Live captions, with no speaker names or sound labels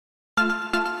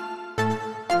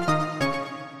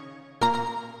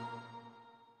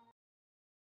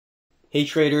Hey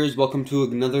traders, welcome to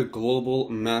another global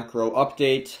macro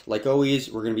update. Like always,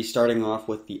 we're going to be starting off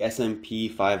with the S&P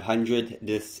 500.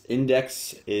 This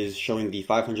index is showing the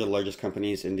 500 largest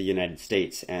companies in the United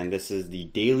States, and this is the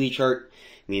daily chart,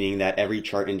 meaning that every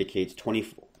chart indicates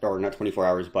 24, or not 24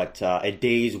 hours, but a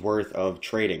day's worth of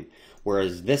trading.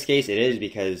 Whereas this case, it is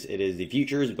because it is the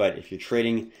futures, but if you're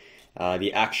trading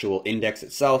the actual index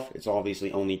itself, it's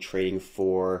obviously only trading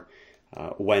for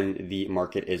when the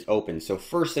market is open. So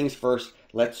first things first,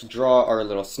 let's draw our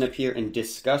little snip here and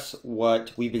discuss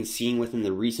what we've been seeing within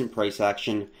the recent price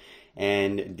action.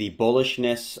 And the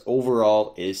bullishness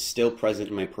overall is still present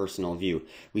in my personal view.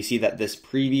 We see that this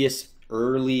previous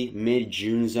early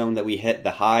mid-June zone that we hit,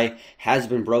 the high, has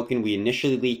been broken. We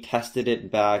initially tested it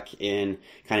back in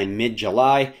kind of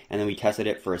mid-July, and then we tested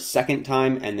it for a second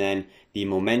time, and then the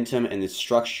momentum and the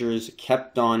structures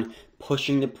kept on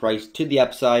pushing the price to the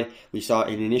upside. We saw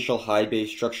an initial high base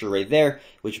structure right there,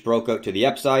 which broke out to the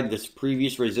upside. This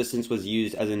previous resistance was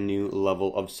used as a new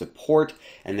level of support,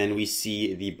 and then we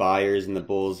see the buyers and the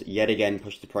bulls yet again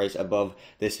push the price above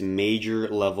this major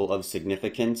level of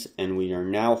significance, and we are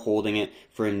now holding it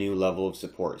for a new level of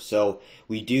support. So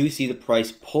we do see the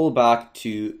price pull back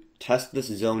to test this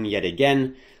zone yet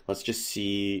again. Let's just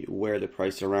see where the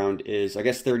price around is. I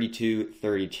guess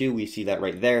 32.32, we see that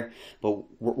right there. But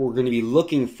what we're going to be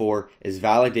looking for is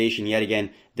validation yet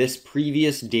again. This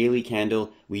previous daily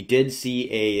candle, we did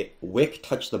see a wick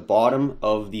touch the bottom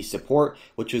of the support,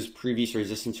 which was previous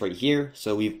resistance right here.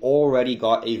 So we've already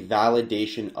got a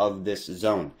validation of this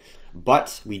zone.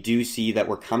 But we do see that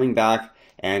we're coming back,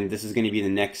 and this is going to be the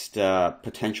next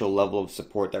potential level of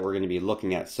support that we're going to be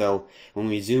looking at. So when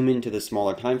we zoom into the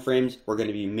smaller time frames, we're going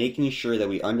to be making sure that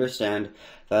we understand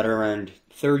that around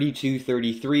 32,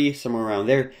 33, somewhere around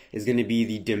there, is going to be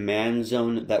the demand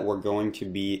zone that we're going to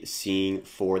be seeing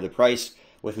for the price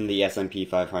within the S&P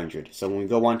 500. So when we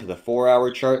go on to the 4-hour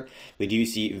chart, we do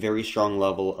see a very strong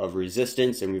level of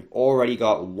resistance, and we've already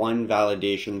got one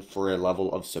validation for a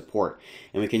level of support.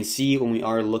 And we can see when we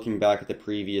are looking back at the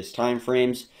previous time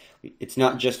frames, it's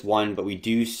not just one, but we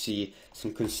do see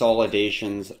some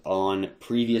consolidations on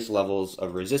previous levels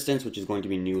of resistance, which is going to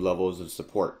be new levels of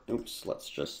support. Oops, let's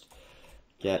just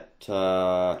get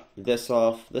this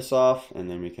off,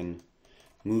 and then we can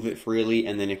move it freely.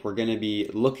 And then if we're going to be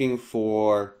looking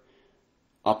for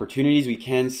opportunities, we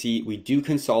can see we do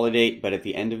consolidate, but at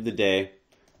the end of the day,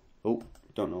 don't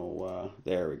know,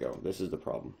 there we go. This is the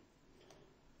problem.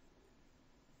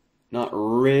 Not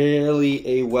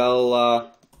really a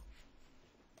well,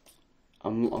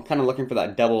 I'm kind of looking for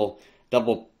that double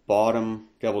bottom,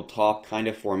 double top kind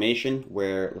of formation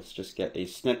where, let's just get a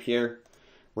snip here.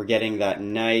 We're getting that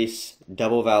nice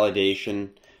double validation,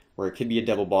 where it could be a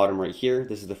double bottom right here.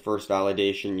 This is the first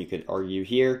validation, you could argue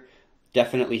here,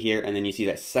 definitely here, and then you see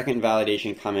that second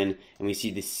validation come in, and we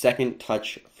see the second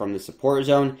touch from the support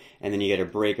zone, and then you get a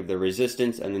break of the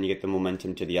resistance, and then you get the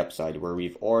momentum to the upside, where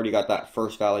we've already got that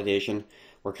first validation.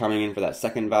 We're coming in for that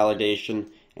second validation,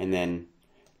 and then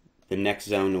the next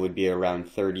zone would be around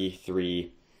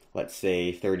 33, let's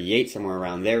say 38, somewhere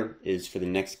around there, is for the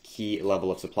next key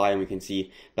level of supply. And we can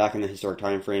see back in the historic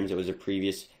time frames, it was a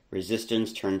previous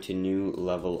resistance turned to new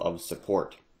level of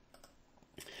support.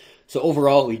 So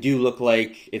overall, we do look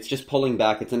like it's just pulling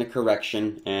back. It's in a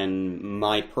correction, and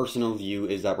my personal view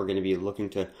is that we're going to be looking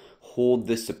to hold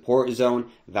this support zone,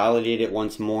 validate it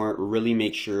once more, really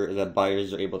make sure that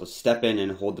buyers are able to step in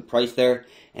and hold the price there,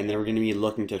 and then we're going to be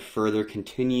looking to further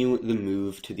continue the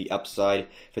move to the upside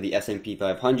for the S&P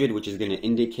 500, which is going to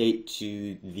indicate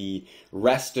to the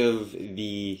rest of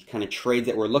the kind of trades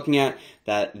that we're looking at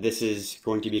that this is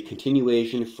going to be a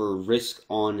continuation for risk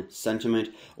on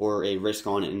sentiment or a risk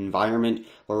on environment,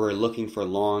 where we're looking for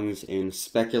longs in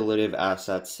speculative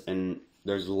assets, and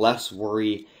there's less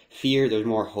worry, fear, there's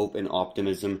more hope and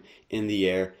optimism in the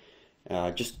air,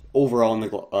 just overall in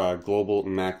the global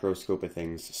macro scope of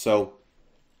things. So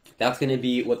that's going to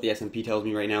be what the S&P tells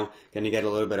me right now. Going to get a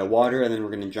little bit of water, and then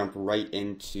we're going to jump right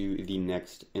into the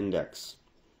next index.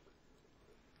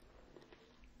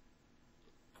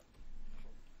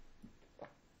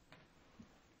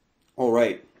 All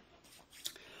right.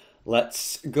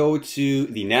 Let's go to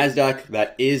the NASDAQ.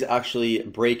 That is actually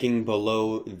breaking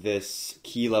below this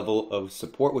key level of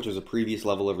support, which was a previous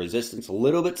level of resistance. A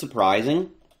little bit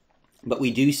surprising, but we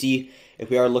do see,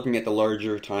 if we are looking at the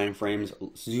larger time frames,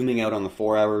 zooming out on the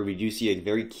 4-hour, we do see a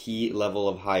very key level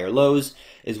of higher lows,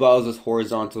 as well as this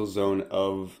horizontal zone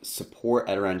of support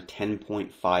at around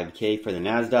 10.5K for the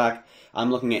NASDAQ.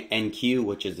 I'm looking at NQ,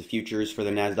 which is the futures for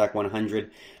the NASDAQ 100.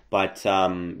 But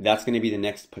that's going to be the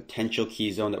next potential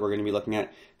key zone that we're going to be looking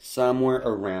at, somewhere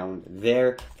around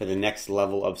there for the next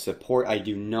level of support. I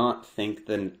do not think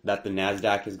that the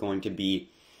NASDAQ is going to be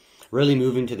really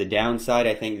moving to the downside.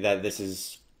 I think that this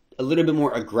is a little bit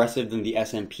more aggressive than the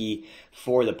S&P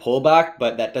for the pullback,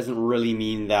 but that doesn't really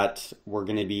mean that we're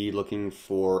going to be looking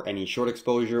for any short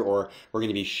exposure, or we're going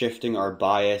to be shifting our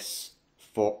bias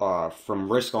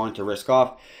from risk on to risk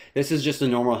off. This is just a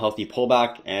normal healthy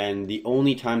pullback, and the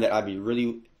only time that I'd be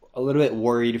really a little bit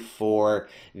worried for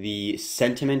the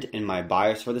sentiment and my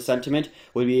bias for the sentiment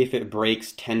would be if it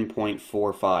breaks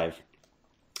 10.45,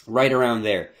 right around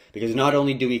there, because not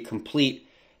only do we complete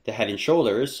the head and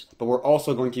shoulders, but we're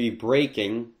also going to be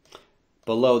breaking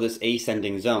below this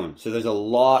ascending zone. So there's a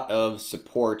lot of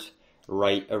support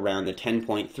right around the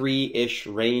 10.3-ish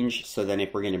range. So then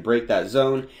if we're going to break that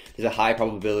zone, there's a high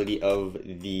probability of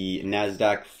the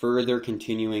NASDAQ further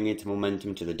continuing its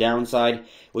momentum to the downside,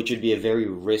 which would be a very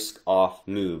risk-off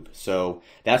move. So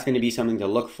that's going to be something to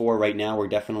look for. Right now, we're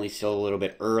definitely still a little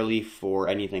bit early for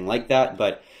anything like that,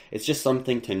 but it's just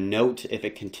something to note if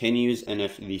it continues and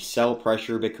if the sell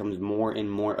pressure becomes more and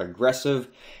more aggressive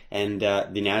and the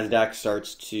NASDAQ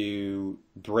starts to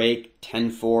break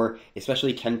 10.4,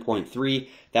 especially 10.3,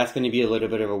 that's going to be a little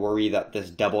bit of a worry that this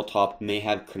double top may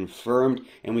have confirmed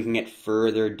and we can get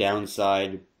further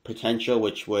downside potential,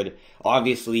 which would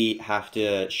obviously have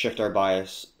to shift our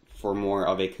bias for more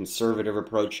of a conservative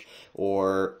approach,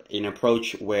 or an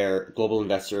approach where global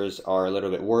investors are a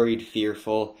little bit worried,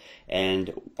 fearful,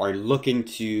 and are looking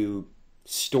to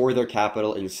store their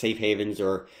capital in safe havens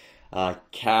or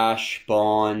cash,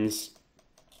 bonds,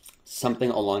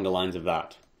 something along the lines of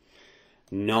that.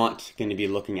 Not going to be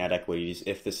looking at equities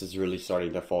if this is really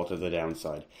starting to fall to the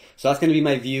downside. So that's going to be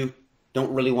my view.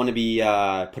 Don't really want to be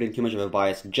putting too much of a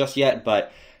bias just yet,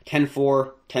 but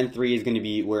 10.4, 10.3 is going to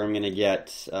be where I'm going to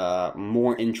get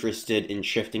more interested in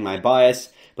shifting my bias.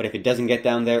 But if it doesn't get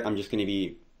down there, I'm just going to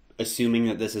be assuming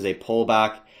that this is a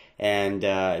pullback and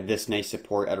this nice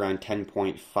support at around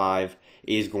 10.5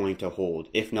 is going to hold,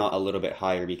 if not a little bit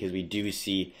higher, because we do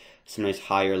see some nice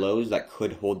higher lows that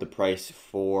could hold the price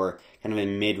for kind of a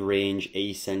mid-range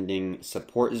ascending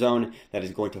support zone that is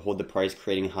going to hold the price,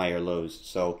 creating higher lows.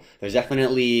 So there's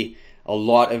definitely a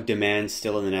lot of demand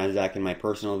still in the NASDAQ in my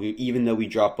personal view. Even though we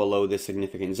drop below this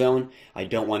significant zone, I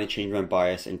don't want to change my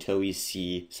bias until we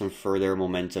see some further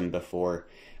momentum before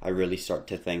I really start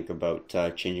to think about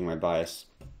changing my bias.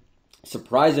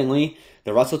 Surprisingly,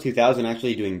 the Russell 2000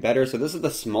 actually doing better. So this is the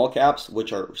small caps,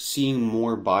 which are seeing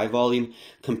more buy volume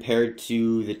compared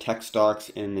to the tech stocks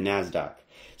in the NASDAQ.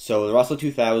 So the Russell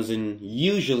 2000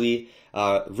 usually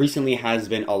recently has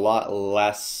been a lot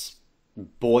less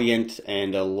buoyant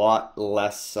and a lot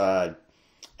less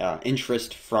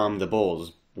interest from the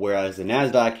bulls, whereas the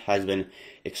NASDAQ has been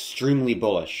extremely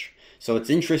bullish. So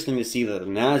it's interesting to see that the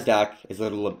NASDAQ is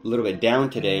a little bit down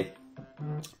today,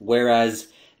 whereas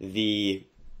the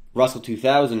Russell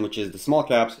 2000, which is the small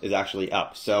caps, is actually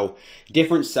up. So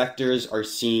different sectors are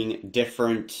seeing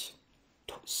different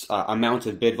amounts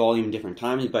of bid volume different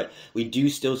times, but we do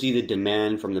still see the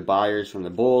demand from the buyers, from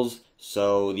the bulls.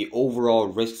 So the overall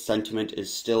risk sentiment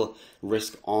is still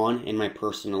risk on in my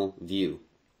personal view.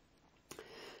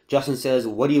 Justin says,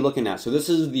 what are you looking at? So this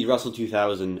is the Russell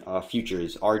 2000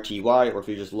 futures, RTY, or if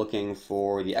you're just looking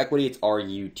for the equity, it's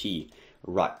RUT,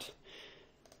 RUT.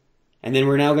 And then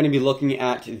we're now going to be looking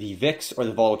at the VIX, or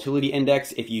the Volatility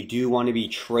Index. If you do want to be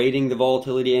trading the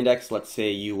Volatility Index, let's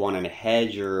say you want to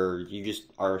hedge or you just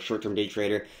are a short-term day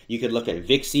trader, you could look at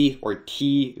VIXI or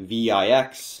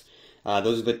TVIX.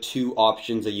 Those are the two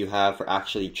options that you have for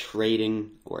actually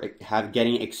trading or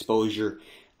getting exposure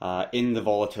in the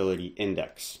Volatility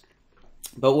Index.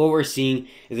 But what we're seeing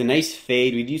is a nice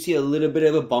fade. We do see a little bit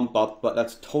of a bump up, but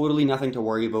that's totally nothing to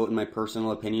worry about in my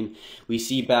personal opinion. We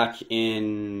see back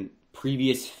in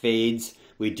previous fades,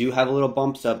 we do have a little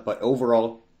bumps up, but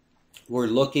overall, we're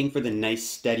looking for the nice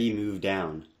steady move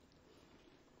down.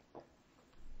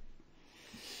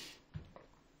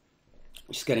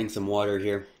 Just getting some water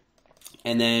here.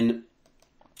 And then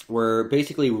we're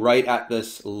basically right at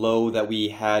this low that we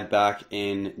had back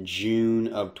in June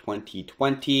of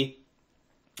 2020.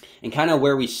 And kind of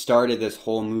where we started this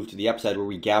whole move to the upside, where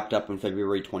we gapped up on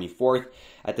February 24th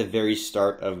at the very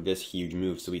start of this huge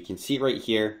move. So we can see right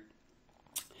here,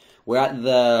 we're at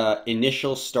the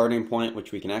initial starting point,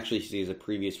 which we can actually see as a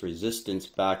previous resistance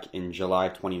back in July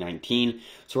 2019.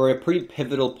 So we're at a pretty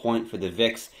pivotal point for the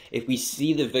VIX. If we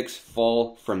see the VIX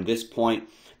fall from this point,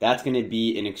 that's going to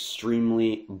be an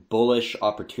extremely bullish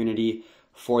opportunity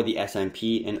for the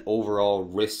S&P and overall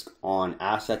risk on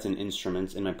assets and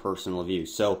instruments in my personal view.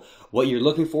 So what you're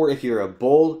looking for, if you're a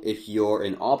bull, if you're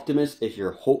an optimist, if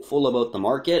you're hopeful about the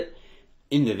market,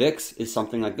 in the VIX is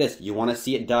something like this. You want to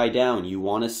see it die down. You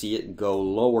want to see it go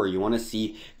lower. You want to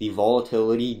see the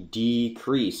volatility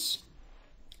decrease.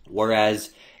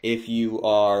 Whereas if you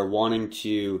are wanting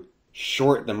to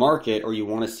short the market, or you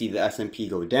want to see the S&P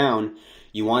go down,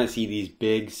 you want to see these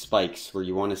big spikes where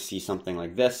you want to see something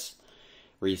like this,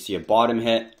 where you see a bottom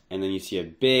hit and then you see a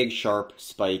big sharp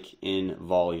spike in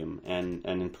volume and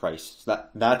in price. So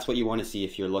that's what you want to see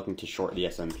if you're looking to short the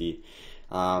S&P.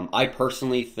 I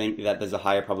personally think that there's a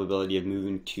higher probability of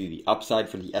moving to the upside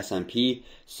for the S&P,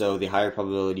 so the higher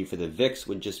probability for the VIX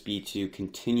would just be to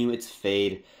continue its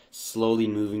fade, slowly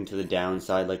moving to the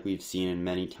downside like we've seen in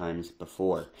many times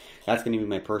before. That's going to be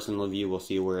my personal view. We'll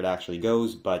see where it actually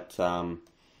goes, but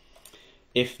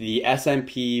if the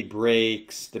S&P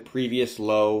breaks the previous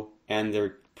low and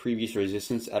their previous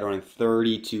resistance at around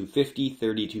 32.50,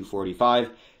 32.45,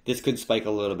 this could spike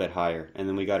a little bit higher. And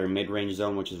then we got our mid-range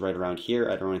zone, which is right around here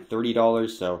at around $30.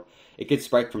 So it could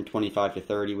spike from 25 to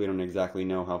 30. We don't exactly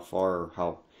know how far or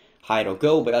how high it'll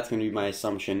go, but that's going to be my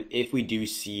assumption if we do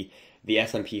see the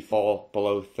S&P fall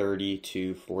below 30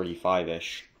 to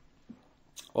 45-ish.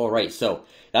 All right, so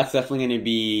that's definitely going to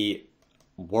be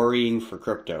worrying for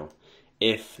crypto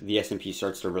if the S&P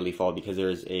starts to really fall, because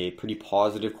there's a pretty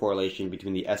positive correlation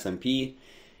between the S&P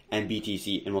and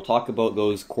BTC, and we'll talk about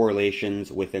those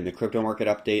correlations within the crypto market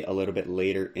update a little bit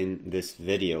later in this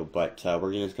video, but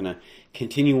we're just going to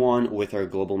continue on with our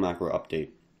global macro update.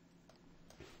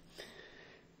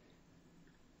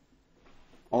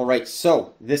 All right,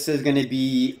 so this is going to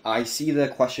be, I see the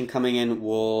question coming in.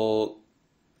 We'll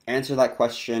answer that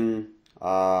question,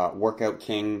 Workout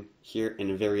King, here in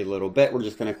a very little bit. We're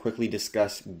just going to quickly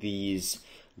discuss these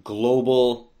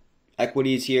global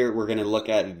equities here. We're going to look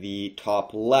at the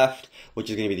top left, which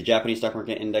is going to be the Japanese stock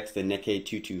market index, the Nikkei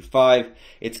 225.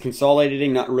 It's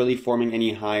consolidating, not really forming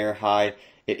any higher high.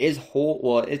 It is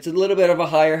it's a little bit of a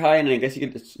higher high, and I guess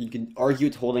you could argue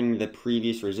it's holding the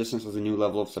previous resistance as a new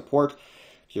level of support.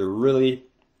 If you're really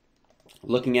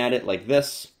looking at it like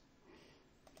this,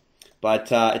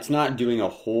 but it's not doing a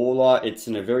whole lot. It's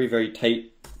in a very, very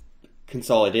tight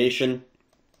consolidation,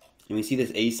 and we see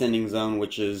this ascending zone,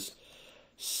 which is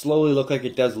slowly look like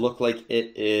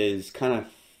it is kind of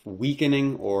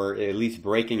weakening, or at least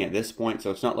breaking at this point,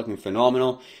 so it's not looking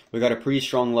phenomenal. We got a pretty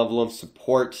strong level of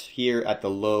support here at the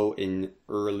low in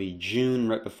early June,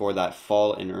 right before that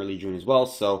fall in early June as well,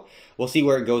 so we'll see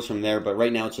where it goes from there, but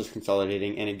right now it's just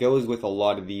consolidating, and it goes with a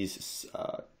lot of these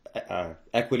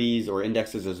equities or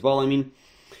indexes as well. I mean,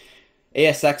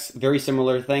 ASX, very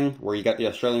similar thing, where you got the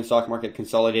Australian stock market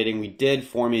consolidating. We did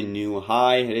form a new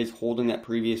high. It is holding that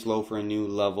previous low for a new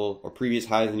level, or previous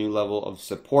high as a new level of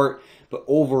support. But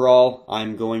overall,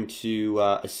 I'm going to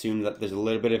assume that there's a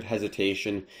little bit of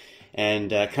hesitation,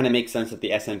 and kind of makes sense that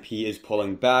the S&P is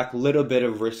pulling back. A little bit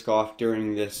of risk off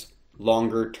during this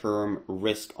longer term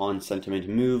risk on sentiment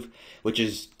move, which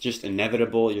is just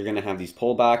inevitable. You're going to have these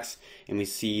pullbacks, and we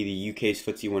see the UK's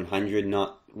FTSE 100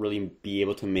 not really be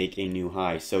able to make a new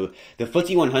high. So the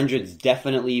FTSE 100 is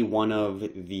definitely one of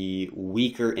the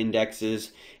weaker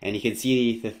indexes, and you can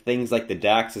see the things like the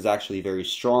DAX is actually very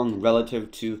strong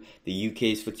relative to the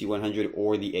UK's FTSE 100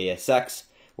 or the ASX,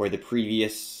 where the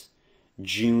previous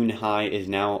June high is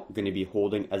now going to be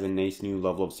holding as a nice new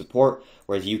level of support,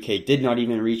 whereas UK did not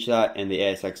even reach that, and the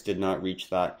ASX did not reach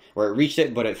that, or it reached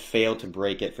it, but it failed to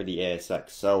break it for the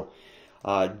ASX. So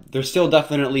there's still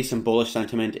definitely some bullish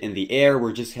sentiment in the air.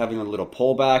 We're just having a little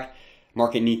pullback.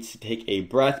 Market needs to take a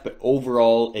breath, but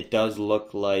overall it does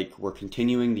look like we're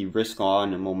continuing the risk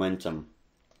on momentum.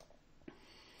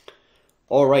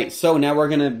 All right, so now we're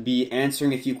going to be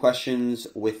answering a few questions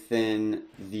within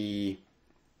the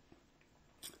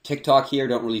TikTok here.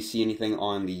 Don't really see anything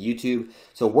on the YouTube.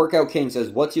 So Workout King says,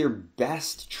 what's your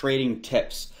best trading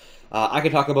tips? I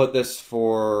could talk about this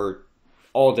for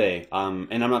all day,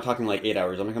 and I'm not talking like 8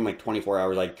 hours. I'm talking like 24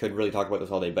 hours. I could really talk about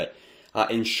this all day, but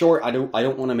in short, I don't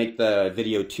want to make the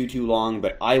video too long,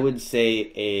 but I would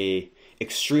say a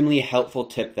extremely helpful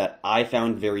tip that I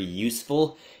found very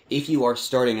useful if you are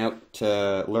starting out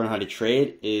to learn how to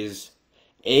trade is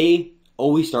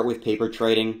always start with paper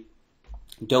trading.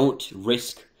 Don't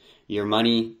risk your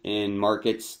money in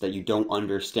markets that you don't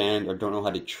understand or don't know how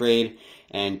to trade.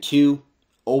 And 2,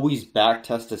 always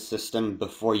backtest a system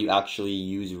before you actually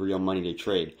use real money to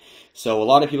trade. So a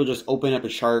lot of people just open up a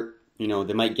chart, you know,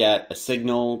 they might get a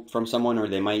signal from someone, or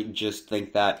they might just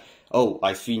think that, oh,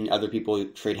 I've seen other people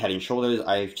trade head and shoulders,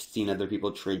 I've seen other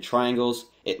people trade triangles,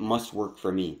 it must work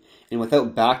for me. And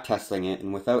without back testing it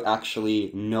and without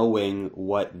actually knowing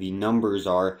what the numbers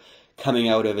are coming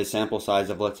out of a sample size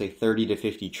of, let's say, 30 to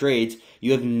 50 trades,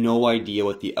 you have no idea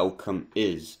what the outcome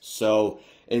is. So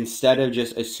instead of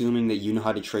just assuming that you know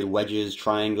how to trade wedges,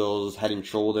 triangles, head and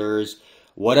shoulders,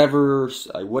 whatever,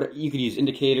 what you could use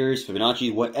indicators,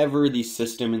 Fibonacci, whatever the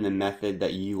system and the method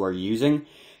that you are using,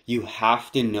 you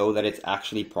have to know that it's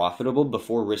actually profitable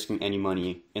before risking any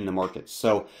money in the markets.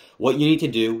 So what you need to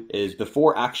do is,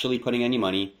 before actually putting any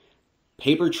money,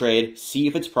 paper trade, see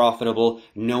if it's profitable,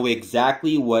 know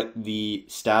exactly what the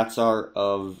stats are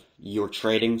of your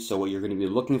trading. So what you're going to be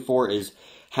looking for is,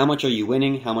 how much are you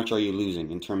winning, how much are you losing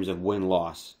in terms of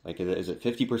win-loss? Like, is it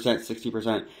 50%,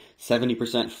 60%, 70%,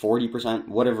 40%,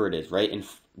 whatever it is, right? And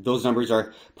those numbers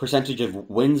are percentage of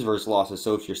wins versus losses.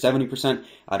 So if you're 70%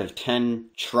 out of 10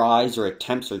 tries or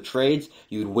attempts or trades,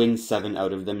 you'd win 7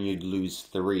 out of them, you'd lose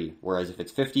 3. Whereas if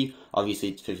it's 50, obviously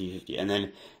it's 50-50. And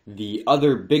then the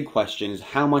other big question is,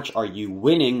 how much are you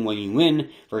winning when you win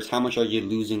versus how much are you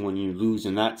losing when you lose?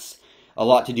 And that's a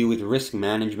lot to do with risk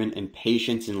management and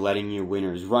patience in letting your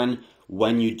winners run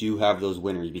when you do have those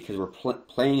winners, because we're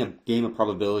playing a game of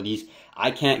probabilities.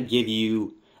 I can't give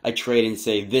you a trade and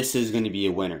say this is going to be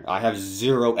a winner. I have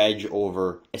zero edge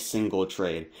over a single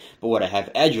trade. But what I have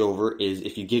edge over is,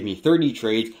 if you give me 30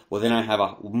 trades, well, then I have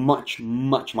a much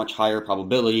higher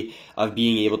probability of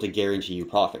being able to guarantee you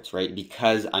profits, right?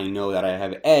 Because I know that I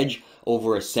have edge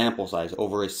over a sample size,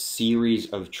 over a series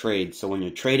of trades. So when you're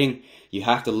trading, you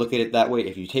have to look at it that way.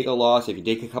 If you take a loss, if you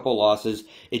take a couple losses,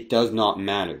 it does not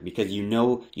matter, because you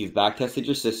know you've backtested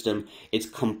your system. It's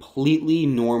completely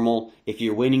normal, if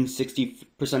you're winning 60%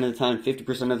 of the time, 50%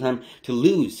 of the time, to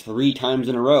lose 3 times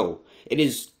in a row. It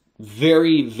is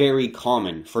very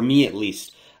common, for me at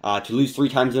least, to lose 3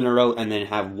 times in a row and then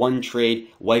have one trade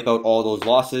wipe out all those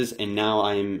losses, and now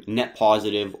I'm net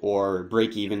positive or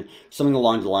break even, something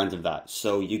along the lines of that.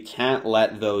 So you can't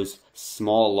let those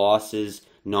small losses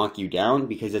knock you down,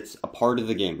 because it's a part of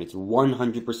the game. It's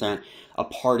 100% a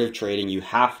part of trading. You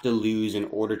have to lose in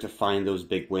order to find those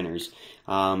big winners.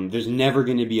 There's never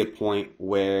going to be a point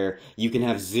where you can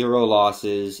have 0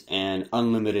 losses and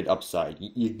unlimited upside.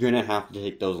 You're going to have to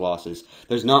take those losses.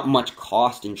 There's not much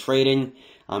cost in trading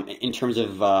in terms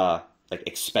of like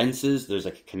expenses. There's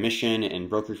like commission and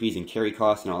broker fees and carry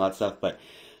costs and all that stuff, but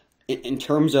in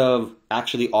terms of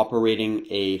actually operating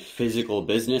a physical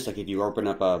business, like if you open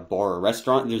up a bar or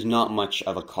restaurant, there's not much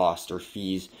of a cost or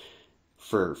fees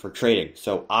for trading.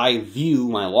 So I view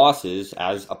my losses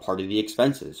as a part of the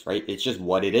expenses, right? It's just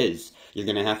what it is. You're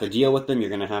going to have to deal with them. You're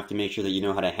going to have to make sure that you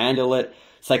know how to handle it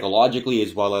psychologically,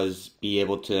 as well as be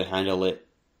able to handle it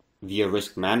via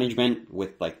risk management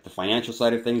with like the financial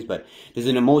side of things. But there's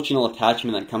an emotional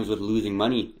attachment that comes with losing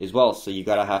money as well. So you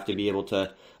gotta have to be able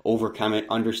to overcome it,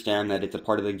 understand that it's a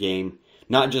part of the game,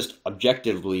 not just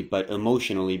objectively, but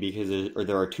emotionally, because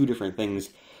there are 2 different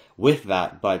things with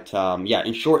that. But yeah,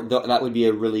 in short, that would be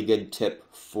a really good tip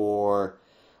for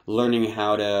learning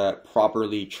how to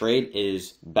properly trade,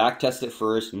 is backtest it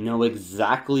first, know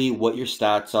exactly what your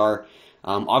stats are.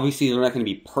 Obviously, they're not going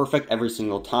to be perfect every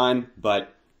single time,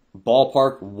 but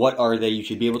ballpark, what are they? You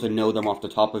should be able to know them off the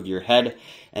top of your head,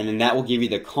 and then that will give you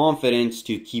the confidence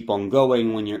to keep on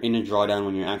going when you're in a drawdown,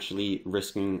 when you're actually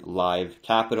risking live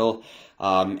capital,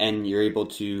 and you're able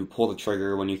to pull the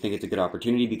trigger when you think it's a good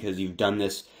opportunity, because you've done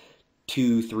this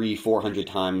 200, 300, 400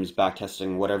 times,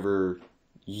 backtesting whatever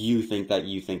you think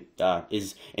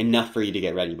is enough for you to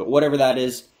get ready. But whatever that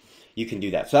is, you can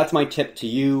do that. So that's my tip to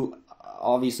you.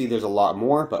 Obviously, there's a lot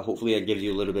more, but hopefully that gives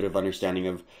you a little bit of understanding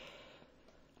of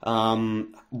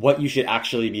what you should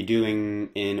actually be doing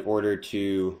in order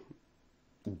to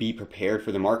be prepared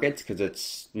for the markets, because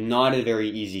it's not a very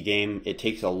easy game. It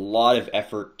takes a lot of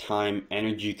effort, time,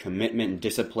 energy, commitment,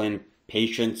 discipline,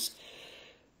 patience.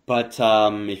 But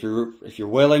if you're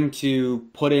willing to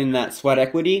put in that sweat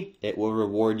equity, it will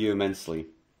reward you immensely.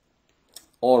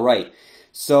 All right,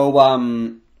 so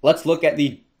let's look at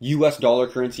the US dollar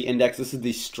currency index. This is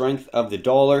the strength of the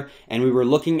dollar, and we were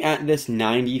looking at this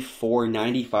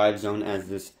 94-95 zone as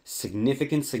this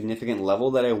significant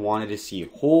level that I wanted to see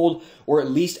hold, or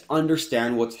at least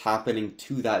understand what's happening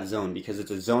to that zone, because it's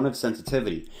a zone of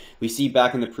sensitivity. We see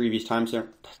back in the previous time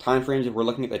frames, if we're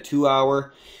looking at the 2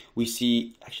 hour, we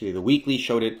see, actually the weekly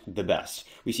showed it the best.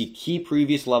 We see key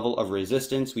previous level of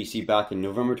resistance. We see back in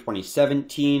November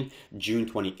 2017, June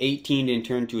 2018, and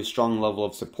turned to a strong level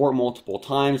of support multiple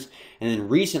times. And then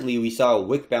recently we saw a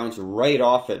wick bounce right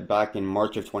off it back in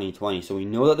March of 2020. So we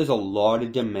know that there's a lot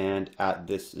of demand at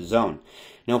this zone.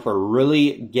 Now, if we're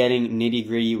really getting nitty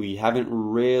gritty, we haven't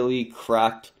really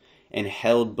cracked and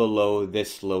held below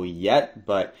this low yet,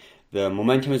 but the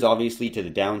momentum is obviously to the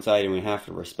downside, and we have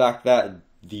to respect that.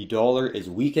 The dollar is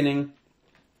weakening,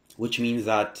 which means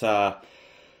that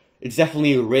it's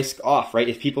definitely risk off, right?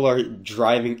 If people are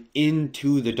driving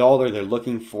into the dollar, they're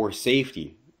looking for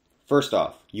safety. First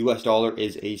off, US dollar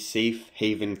is a safe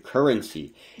haven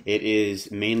currency. It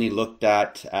is mainly looked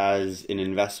at as an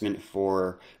investment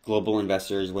for global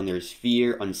investors when there's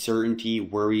fear, uncertainty,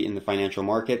 worry in the financial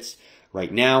markets.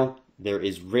 Right now, there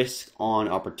is risk on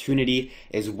opportunity,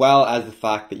 as well as the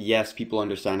fact that, yes, people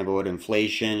understand about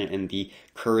inflation and the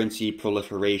currency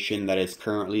proliferation that is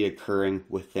currently occurring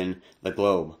within the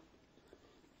globe.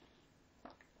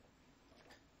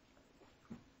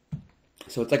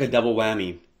 So it's like a double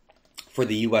whammy for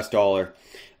the US dollar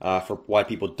for why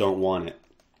people don't want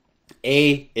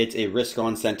it. It's a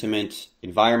risk-on sentiment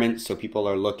environment, so people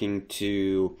are looking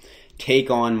to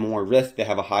take on more risk. They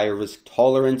have a higher risk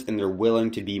tolerance and they're willing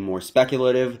to be more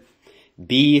speculative.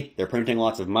 B, they're printing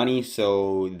lots of money,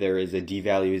 so there is a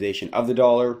devaluation of the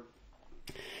dollar.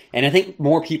 And I think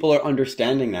more people are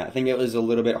understanding that. I think it was a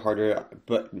little bit harder,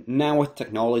 but now with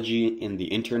technology and the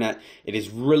internet, it is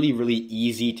really, really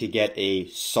easy to get a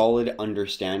solid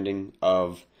understanding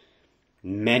of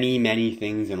many, many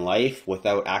things in life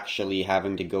without actually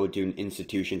having to go to an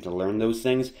institution to learn those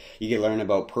things. You can learn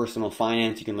about personal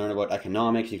finance, you can learn about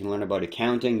economics, you can learn about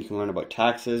accounting, you can learn about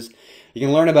taxes. You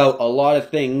can learn about a lot of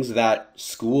things that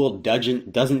school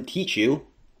doesn't teach you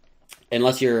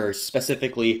unless you're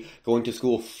specifically going to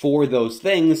school for those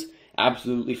things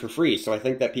absolutely for free. So I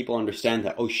think that people understand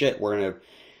that, oh shit, we're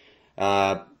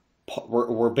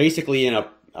basically in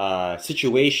a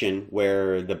situation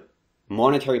where the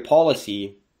monetary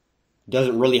policy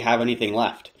doesn't really have anything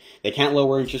left. They can't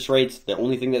lower interest rates. The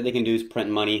only thing that they can do is print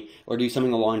money or do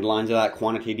something along the lines of that,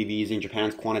 quantitative easing,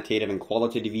 Japan's quantitative and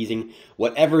qualitative easing.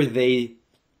 Whatever they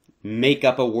make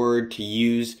up a word to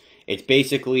use, it's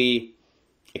basically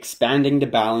expanding the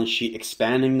balance sheet,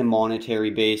 expanding the monetary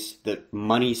base, the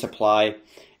money supply,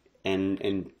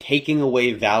 and taking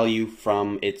away value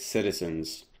from its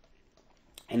citizens.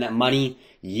 And that money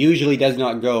usually does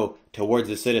not go towards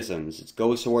the citizens. It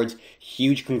goes towards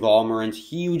huge conglomerates,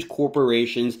 huge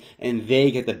corporations, and they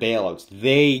get the bailouts.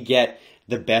 They get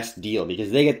the best deal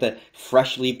because they get the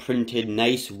freshly printed,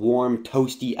 nice, warm,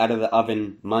 toasty, out of the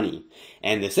oven money.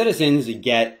 And the citizens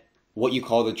get what you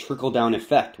call the trickle-down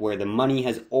effect, where the money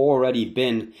has already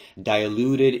been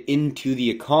diluted into the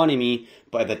economy.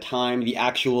 By the time the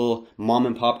actual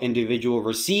mom-and-pop individual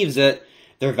receives it,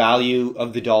 their value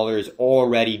of the dollar is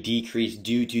already decreased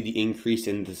due to the increase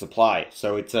in the supply.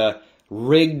 So it's a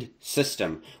rigged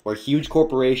system where huge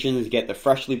corporations get the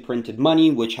freshly printed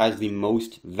money, which has the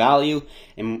most value,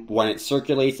 and when it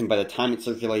circulates, and by the time it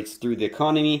circulates through the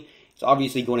economy, it's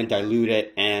obviously going to dilute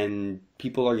it, and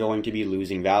people are going to be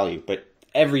losing value. But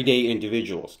everyday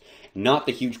individuals, not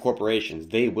the huge corporations,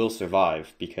 they will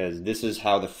survive because this is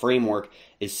how the framework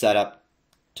is set up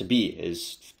to be,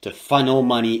 is to funnel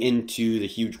money into the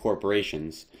huge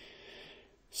corporations.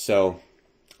 So,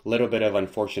 a little bit of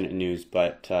unfortunate news,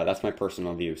 but that's my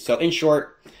personal view. So, in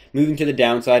short, moving to the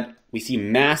downside, we see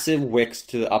massive wicks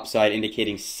to the upside,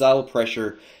 indicating sell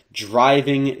pressure,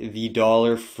 driving the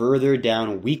dollar further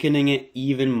down, weakening it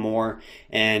even more,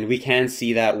 and we can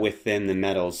see that within the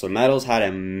metals. So, metals had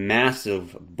a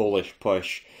massive bullish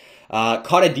push.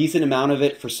 Caught a decent amount of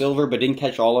it for silver, but didn't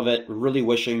catch all of it. Really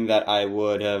wishing that I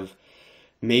would have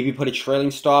maybe put a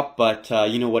trailing stop, but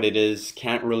you know what it is.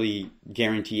 Can't really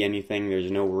guarantee anything.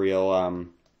 There's no real...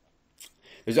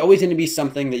 there's always going to be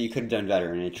something that you could have done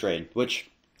better in a trade, which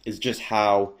is just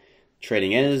how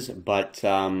trading is, but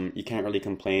you can't really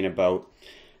complain about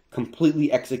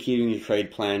completely executing your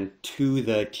trade plan to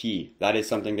the T. That is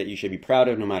something that you should be proud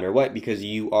of no matter what, because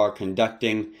you are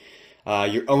conducting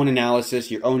your own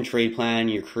analysis, your own trade plan,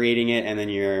 you're creating it, and then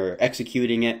you're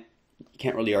executing it. You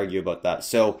can't really argue about that.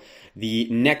 So the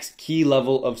next key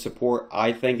level of support,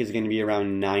 I think, is going to be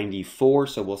around 94.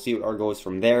 So we'll see what our goes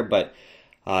from there. But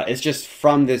it's just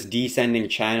from this descending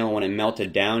channel, when it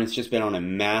melted down, it's just been on a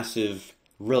massive,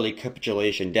 really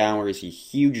capitulation down, where you see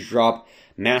huge drop,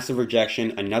 massive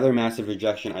rejection, another massive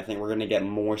rejection. I think we're going to get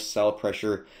more sell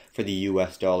pressure for the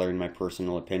US dollar, in my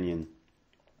personal opinion.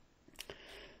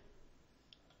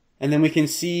 And then we can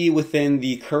see within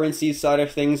the currency side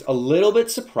of things, a little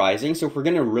bit surprising. So if we're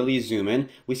going to really zoom in,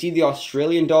 we see the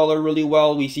Australian dollar really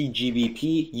well. We see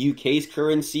GBP, UK's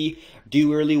currency,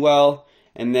 do really well.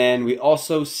 And then we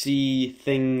also see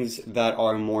things that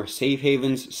are more safe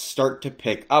havens start to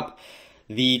pick up.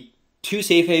 The two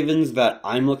safe havens that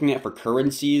I'm looking at for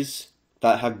currencies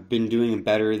that have been doing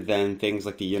better than things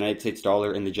like the United States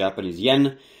dollar and the Japanese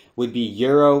yen would be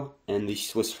Euro and the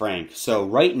Swiss franc. So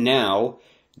right now,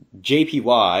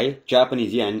 JPY,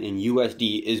 Japanese yen, and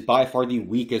USD is by far the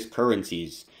weakest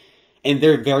currencies. And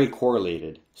they're very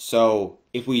correlated. So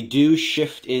if we do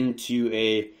shift into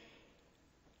a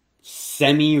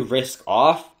semi-risk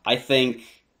off, I think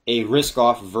a risk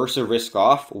off versus a risk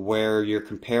off where you're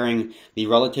comparing the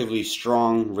relatively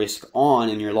strong risk on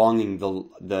and you're longing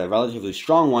the relatively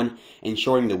strong one and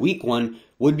shorting the weak one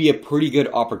would be a pretty good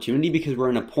opportunity, because we're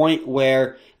in a point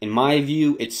where, in my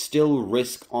view, it's still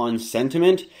risk on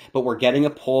sentiment, but we're getting a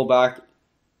pullback, a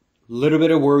little bit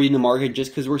of worry in the market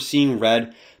just because we're seeing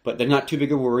red, but they're not too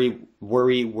big of a worry.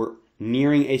 We're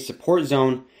nearing a support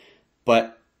zone,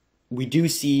 but we do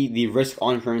see the risk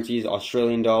on currencies,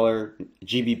 Australian dollar,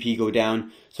 GBP go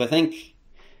down. So I think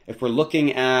if we're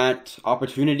looking at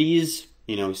opportunities,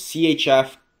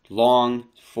 CHF long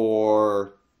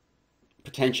for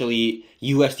potentially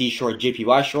USD short,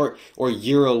 JPY short, or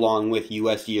Euro long with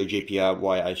USD or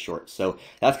JPY short. So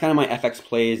that's kind of my FX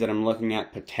plays that I'm looking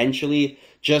at potentially,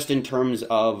 just in terms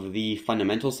of the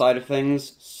fundamental side of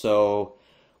things. So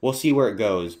we'll see where it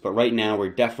goes. But right now we're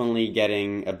definitely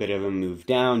getting a bit of a move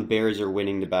down. Bears are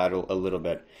winning the battle a little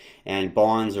bit. And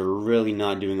bonds are really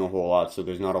not doing a whole lot, so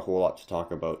there's not a whole lot to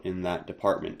talk about in that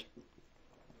department.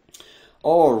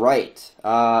 All right,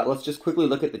 let's just quickly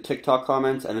look at the TikTok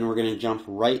comments, and then we're going to jump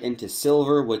right into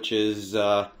silver, which is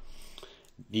the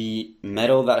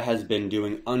metal that has been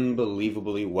doing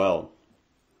unbelievably well.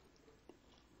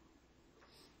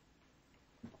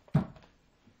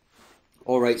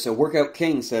 All right, so Workout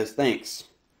King says, thanks.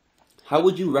 How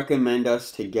would you recommend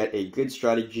us to get a good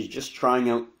strategy, just trying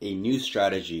out a new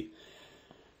strategy?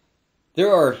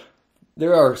 There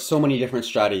are so many different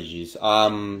strategies.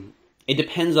 It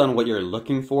depends on what you're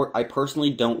looking for. I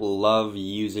personally don't love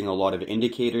using a lot of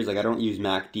indicators. Like, I don't use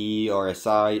MACD,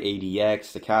 RSI,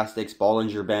 ADX, stochastics,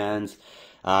 Bollinger Bands.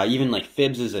 Even like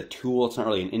fibs is a tool. It's not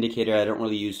really an indicator. I don't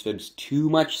really use fibs too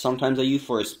much. Sometimes I use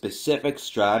for a specific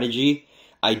strategy.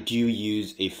 I do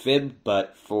use a fib,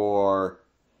 but for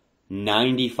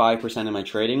 95% of my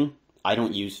trading, I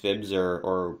don't use fibs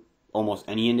or almost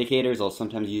any indicators. I'll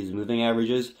sometimes use moving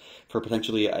averages for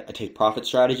potentially a take profit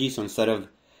strategy. So instead of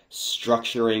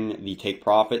structuring the take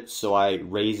profit, so I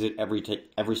raise it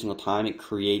every single time, it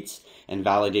creates and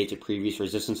validates a previous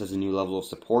resistance as a new level of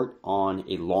support on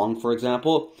a long, for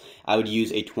example, I would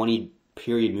use a 20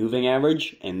 period moving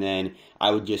average, and then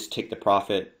I would just take the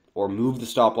profit or move the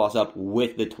stop loss up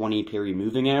with the 20 period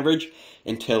moving average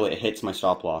until it hits my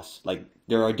stop loss. Like,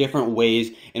 there are different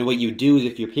ways, and what you do is,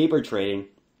 if you're paper trading,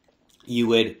 you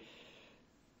would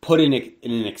put in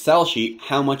an Excel sheet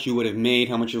how much you would have made,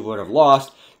 how much you would have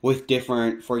lost, with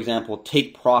different, for example,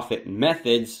 take profit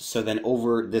methods. So then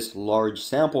over this large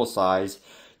sample size,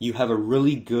 you have a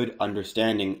really good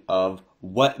understanding of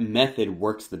what method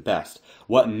works the best.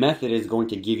 What method is going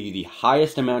to give you the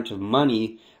highest amount of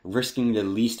money, risking the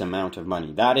least amount of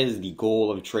money. That is the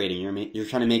goal of trading. You're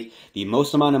trying to make the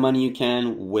most amount of money you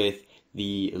can with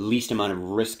the least amount of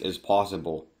risk as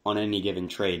possible on any given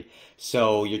trade.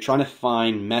 So you're trying to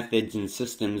find methods and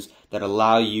systems that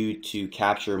allow you to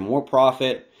capture more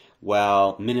profit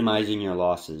while minimizing your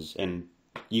losses. And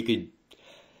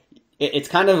it's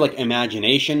kind of like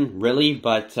imagination, really,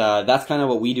 but that's kind of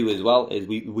what we do as well, is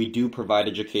we do provide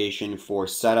education for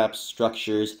setups,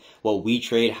 structures, what we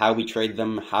trade, how we trade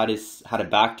them, how to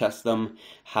back test them,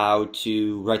 how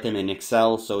to write them in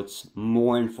Excel. So it's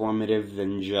more informative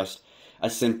than just a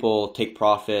simple take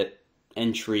profit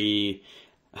entry,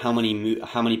 how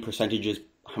many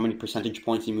percentage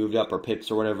points you moved up, or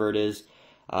pips, or whatever it is.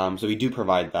 So we do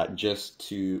provide that, just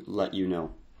to let you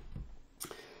know.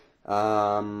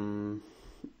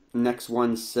 Next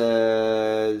one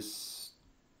says,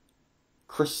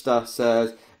 Krista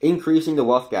says, increasing the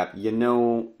wealth gap,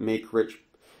 make rich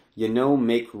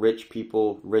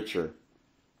people richer.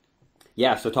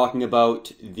 Yeah, so talking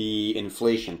about the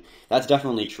inflation, that's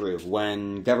definitely true.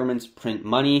 When governments print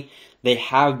money, they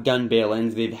have done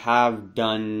bail-ins, they have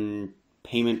done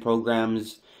payment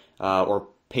programs, or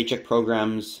paycheck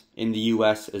programs in the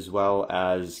US as well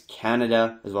as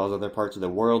Canada, as well as other parts of the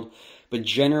world, But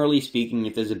generally speaking,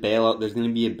 if there's a bailout, there's going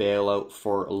to be a bailout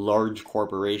for large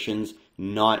corporations,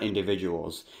 not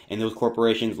individuals. And those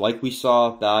corporations, like we saw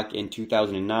back in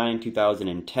 2009,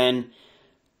 2010,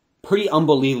 pretty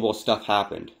unbelievable stuff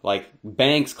happened. Like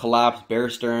banks collapsed, Bear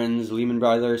Stearns, Lehman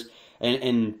Brothers,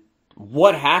 and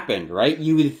what happened, right?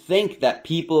 You would think that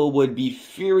people would be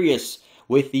furious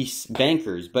with these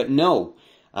bankers, but no.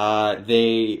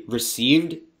 They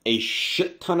received a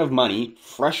shit ton of money,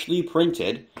 freshly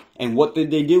printed, and what did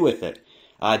they do with it?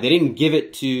 They didn't give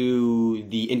it to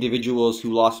the individuals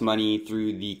who lost money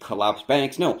through the collapsed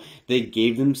banks. No, they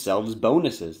gave themselves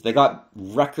bonuses. They got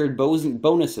record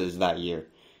bonuses that year.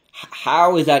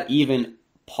 How is that even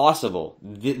possible?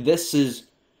 This is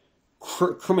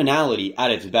criminality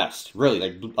at its best,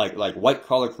 really, like white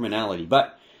collar criminality.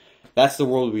 But that's the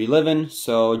world we live in,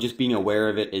 so just being aware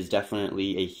of it is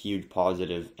definitely a huge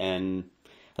positive. And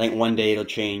I think one day it'll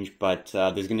change, but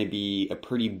there's going to be a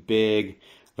pretty big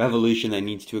revolution that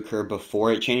needs to occur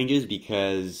before it changes,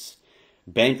 because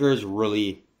bankers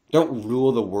really don't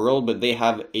rule the world, but they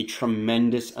have a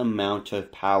tremendous amount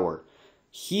of power.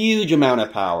 Huge amount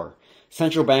of power.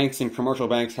 Central banks and commercial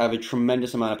banks have a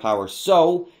tremendous amount of power.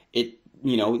 So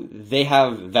they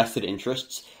have vested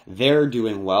interests. They're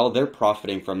doing well. They're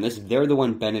profiting from this. They're the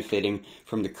one benefiting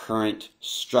from the current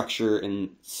structure in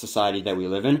society that we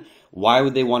live in. Why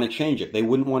would they want to change it? They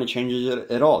wouldn't want to change it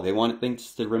at all. They want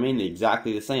things to remain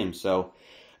exactly the same. So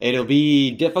it'll be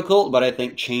difficult, but I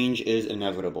think change is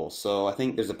inevitable. So I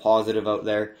think there's a positive out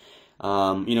there.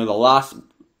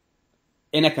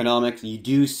 In economics, you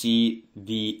do see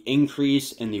the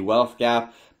increase in the wealth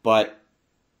gap, but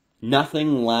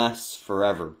nothing lasts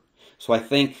forever. So I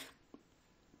think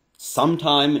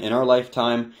sometime in our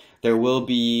lifetime, there will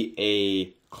be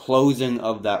a closing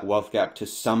of that wealth gap to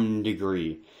some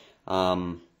degree.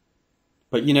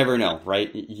 But you never know,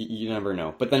 right? You never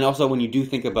know. But then also, when you do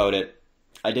think about it,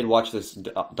 I did watch this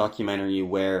documentary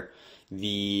where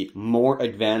the more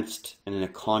advanced an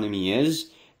economy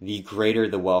is, the greater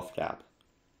the wealth gap,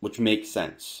 which makes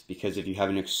sense, because if you have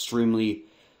an extremely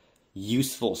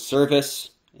useful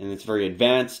service and it's very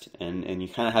advanced and you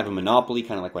kind of have a monopoly,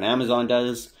 kind of like what Amazon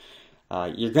does,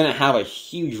 you're going to have a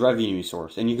huge revenue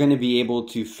source, and you're going to be able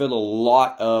to fill a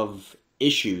lot of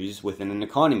issues within an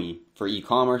economy. For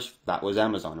e-commerce, that was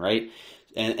Amazon, right?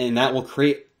 And that will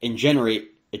create and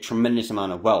generate a tremendous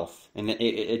amount of wealth. And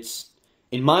it's,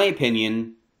 in my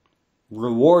opinion,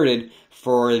 rewarded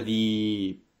for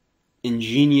the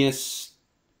ingenious,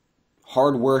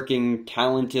 hardworking,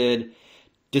 talented,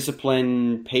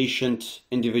 disciplined, patient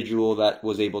individual that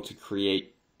was able to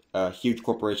create a huge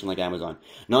corporation like Amazon.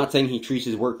 Not saying he treats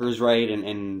his workers right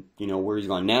and where he's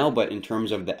gone now, but in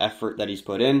terms of the effort that he's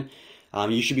put in,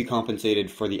 you should be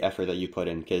compensated for the effort that you put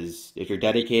in, because if you're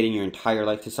dedicating your entire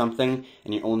life to something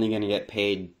and you're only going to get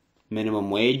paid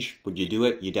minimum wage, would you do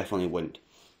it? You definitely wouldn't.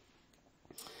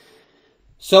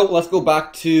 So let's go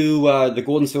back to the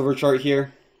gold and silver chart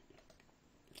here.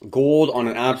 Gold on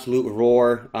an absolute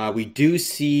roar. We do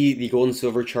see the gold and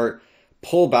silver chart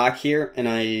pull back here, and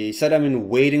I said I've been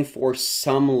waiting for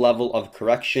some level of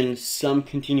correction, some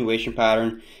continuation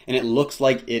pattern, and it looks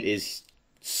like it is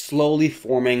slowly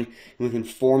forming, and we can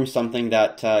form something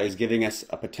that is giving us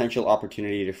a potential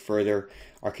opportunity to further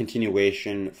our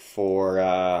continuation for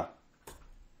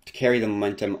to carry the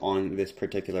momentum on this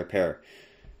particular pair.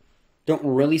 Don't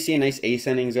really see a nice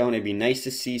ascending zone. It'd be nice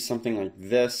to see something like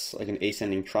this, like an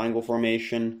ascending triangle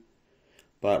formation,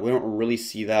 but we don't really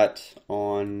see that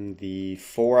on the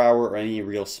 4-hour or any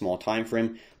real small time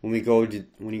frame. When you go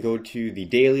to the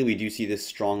daily, we do see this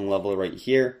strong level right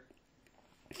here,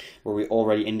 where we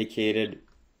already indicated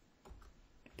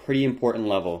pretty important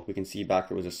level. We can see back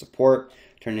it was a support,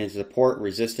 turned into support,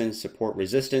 resistance, support,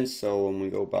 resistance. So when we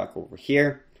go back over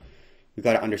here, we've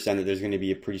got to understand that there's going to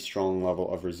be a pretty strong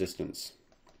level of resistance.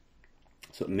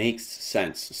 So it makes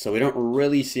sense. So we don't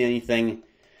really see anything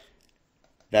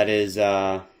that is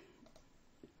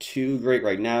too great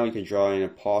right now. You could draw in a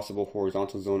possible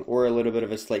horizontal zone or a little bit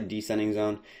of a slight descending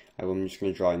zone. I'm just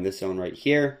going to draw in this zone right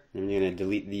here. I'm going to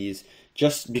delete these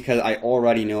just because I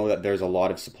already know that there's a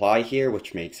lot of supply here,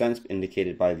 which makes sense,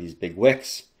 indicated by these big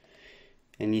wicks.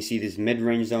 And you see this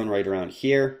mid-range zone right around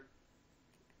here.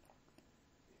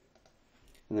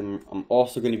 And then I'm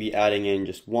also going to be adding in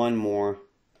just one more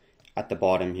at the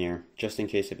bottom here, just in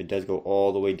case if it does go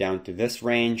all the way down to this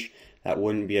range, that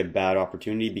wouldn't be a bad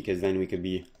opportunity, because then we could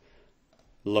be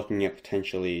looking at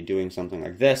potentially doing something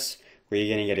like this, where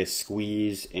you're going to get a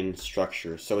squeeze in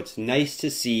structure. So it's nice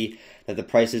to see that the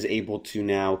price is able to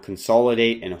now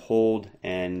consolidate and hold,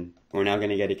 and we're now going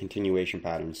to get a continuation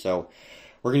pattern. So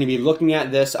we're going to be looking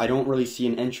at this. I don't really see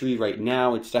an entry right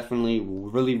now. It's definitely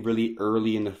really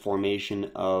early in the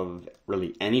formation of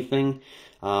really anything.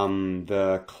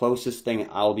 The closest thing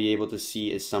I'll be able to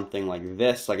see is something like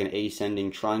this, like an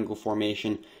ascending triangle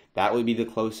formation. That would be the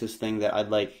closest thing that I'd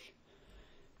like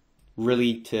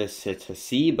really to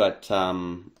see, but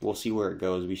we'll see where it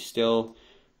goes. We still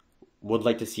would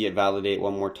like to see it validate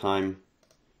one more time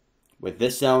with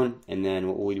this zone, and then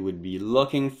what we would be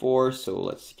looking for, so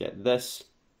let's get this,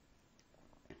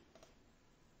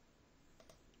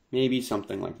 maybe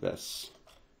something like this.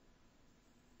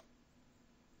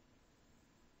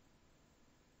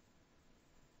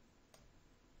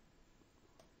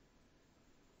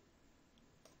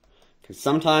 Because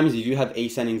sometimes you do have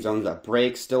ascending zones that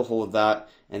break, still hold that,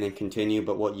 and then continue,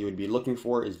 but what you would be looking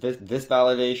for is this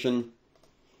validation,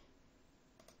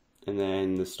 and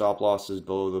then the stop loss is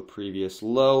below the previous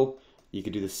low. You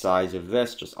could do the size of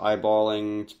this, just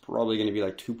eyeballing. It's probably going to be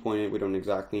like 2.8, we don't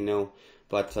exactly know.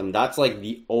 But that's like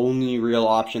the only real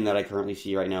option that I currently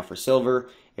see right now for silver.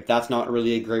 If that's not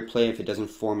really a great play, if it doesn't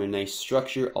form a nice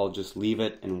structure, I'll just leave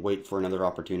it and wait for another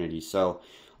opportunity. So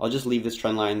I'll just leave this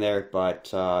trend line there, but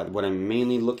what I'm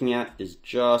mainly looking at is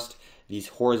just these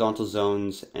horizontal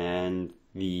zones and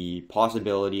the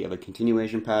possibility of a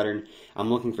continuation pattern. I'm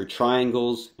looking for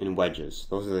triangles and wedges.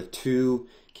 Those are the two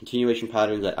continuation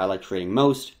patterns that I like trading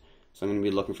most, so I'm going to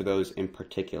be looking for those in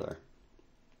particular.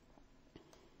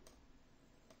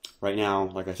 Right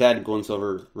now, like I said, gold and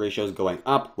silver ratio is going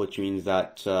up, which means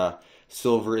that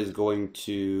silver is going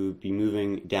to be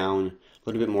moving down a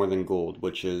little bit more than gold,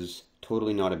 which is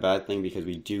totally not a bad thing because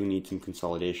we do need some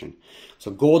consolidation. So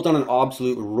gold's on an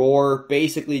absolute roar,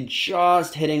 basically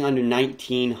just hitting under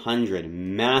 1900.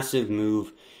 Massive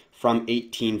move from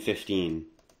 1815.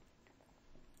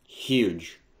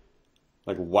 Huge.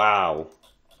 Like, wow.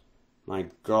 My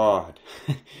God.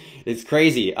 It's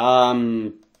crazy.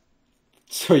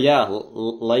 So yeah,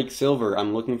 like silver,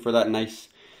 I'm looking for that nice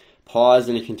pause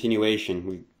and a continuation.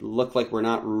 We look like we're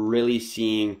not really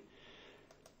seeing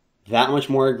that much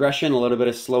more aggression, a little bit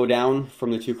of slowdown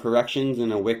from the two corrections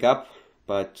and a wick up,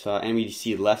 but and we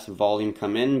see less volume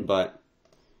come in, but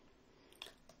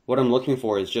what I'm looking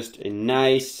for is just a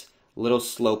nice little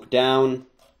slope down,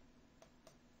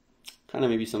 kind of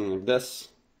maybe something like this.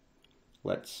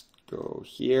 Let's go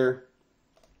here.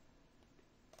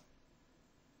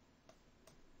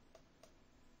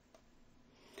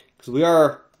 Because we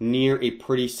are near a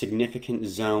pretty significant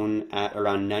zone at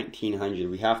around 1900.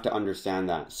 We have to understand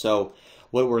that. So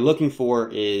what we're looking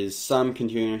for is some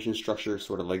continuation structure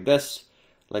sort of like this.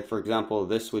 Like for example,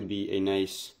 this would be a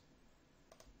nice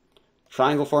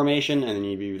triangle formation, and then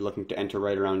you'd be looking to enter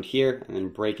right around here and then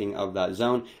breaking of that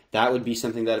zone. That would be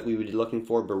something that we would be looking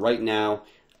for, but right now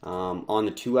on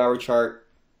the 2-hour chart,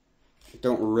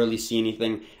 don't really see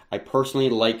anything. I personally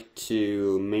like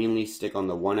to mainly stick on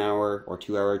the 1-hour or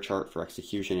 2-hour chart for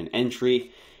execution and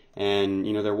entry. And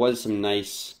you know, there was some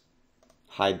nice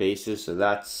high bases, so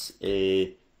that's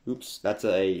a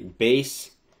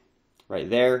base right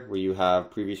there where you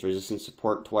have previous resistance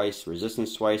support twice,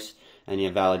 resistance twice, and you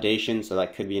have validation, so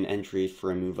that could be an entry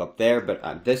for a move up there. But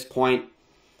at this point,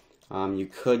 you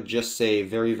could just say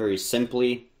very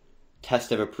simply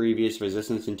test of a previous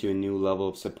resistance into a new level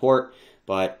of support,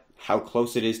 but how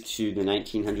close it is to the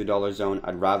 $1,900 zone,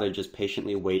 I'd rather just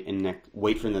patiently wait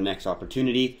for the next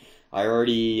opportunity. I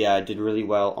already did really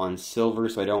well on silver,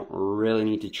 so I don't really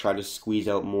need to try to squeeze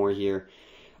out more here.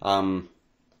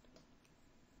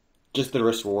 Just the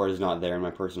risk reward is not there in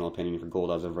my personal opinion for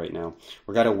gold as of right now.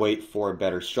 We've got to wait for a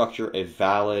better structure, a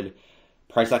valid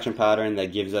price action pattern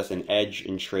that gives us an edge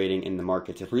in trading in the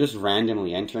markets. If we're just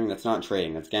randomly entering, that's not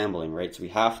trading, that's gambling, right? So we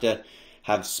have to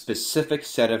have specific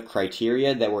set of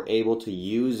criteria that we're able to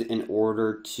use in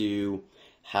order to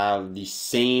have the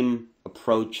same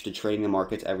approach to trading the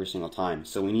markets every single time.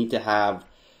 So we need to have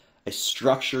a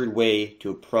structured way to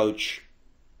approach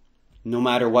no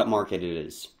matter what market it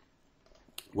is,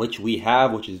 which we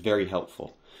have, which is very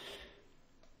helpful.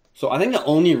 So I think the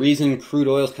only reason crude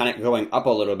oil is kind of going up a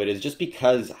little bit is just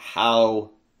because how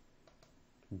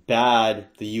bad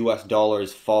the US dollar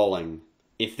is falling.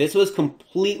 If this was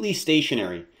completely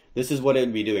stationary, this is what it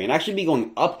would be doing. It'd actually be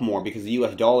going up more because the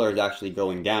US dollar is actually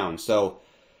going down. So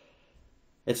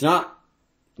it's not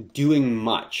doing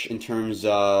much in terms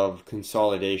of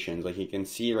consolidations. Like you can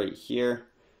see right here,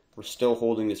 we're still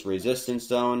holding this resistance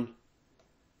zone.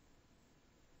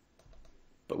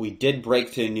 But we did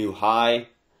break to a new high.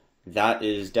 That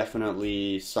is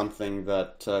definitely something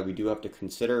that we do have to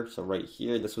consider. So right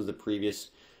here, this was the previous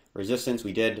resistance.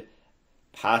 We did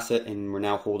pass it, and we're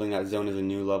now holding that zone as a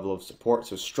new level of support.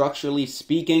 So structurally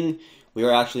speaking, we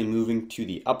are actually moving to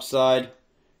the upside,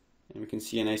 and we can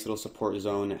see a nice little support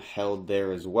zone held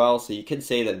there as well. So you could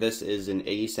say that this is an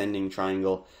ascending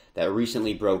triangle that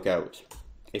recently broke out.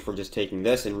 If we're just taking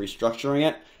this and restructuring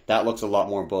it, that looks a lot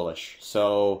more bullish.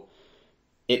 So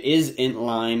it is in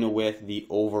line with the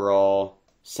overall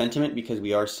sentiment because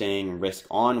we are saying risk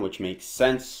on, which makes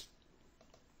sense.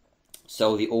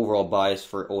 So the overall bias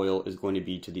for oil is going to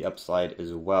be to the upside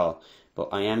as well. But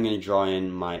I am going to draw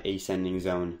in my ascending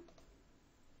zone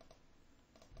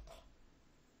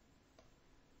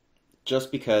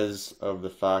just because of the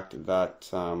fact that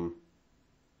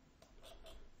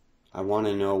I want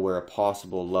to know where a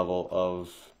possible level of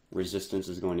resistance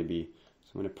is going to be.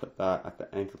 So I'm going to put that at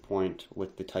the anchor point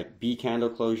with the type B candle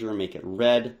closure, make it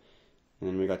red, and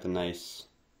then we got the nice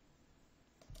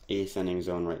ascending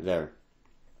zone right there.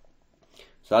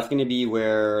 So that's going to be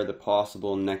where the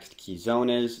possible next key zone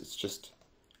is. It's just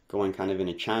going kind of in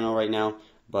a channel right now,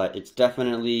 but it's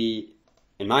definitely,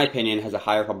 in my opinion, has a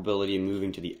higher probability of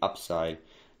moving to the upside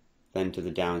than to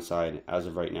the downside as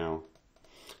of right now.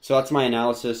 So that's my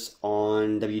analysis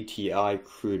on WTI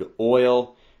crude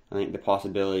oil. I think the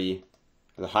possibility,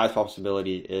 the highest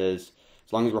possibility is,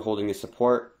 as long as we're holding the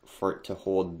support, for it to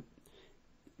hold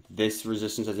this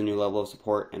resistance as a new level of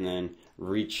support and then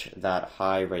reach that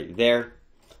high right there.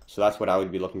 So that's what I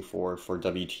would be looking for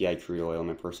WTI crude oil in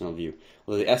my personal view.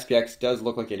 Although the SPX does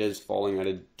look like it is falling at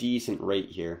a decent rate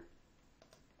here.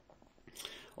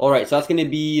 Alright, so that's going to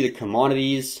be the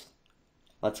commodities.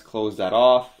 Let's close that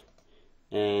off.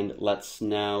 And let's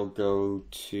now go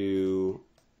to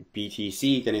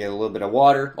BTC. Gonna get a little bit of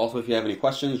water. Also, if you have any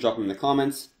questions, drop them in the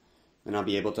comments, and I'll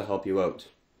be able to help you out.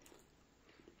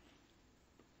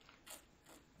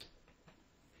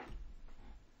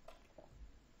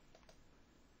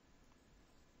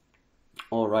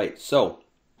 Alright, so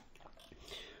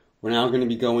we're now going to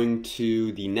be going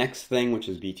to the next thing, which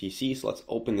is BTC. So let's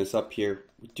open this up here.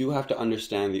 We do have to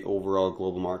understand the overall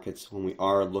global markets when we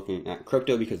are looking at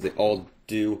crypto because they all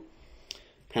do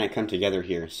kind of come together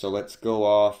here. So let's go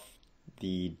off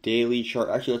the daily chart.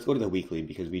 Actually, let's go to the weekly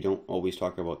because we don't always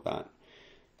talk about that.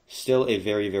 Still a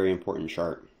very, very important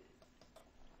chart.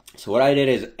 So what I did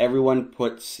is everyone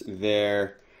puts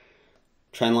their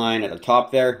trend line at the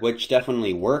top there, which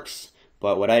definitely works.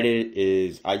 But what I did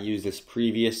is I used this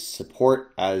previous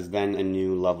support as then a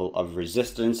new level of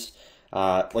resistance.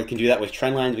 We can do that with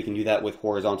trend lines. We can do that with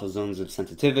horizontal zones of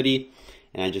sensitivity.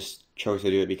 And I just chose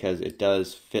to do it because it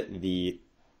does fit the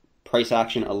price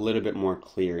action a little bit more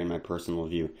clear in my personal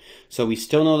view. So we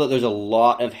still know that there's a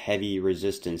lot of heavy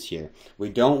resistance here. We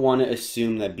don't want to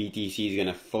assume that BTC is going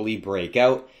to fully break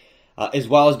out, as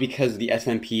well as because the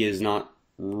S&P is not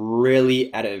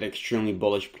really at an extremely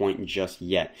bullish point just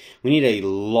yet. We need a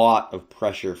lot of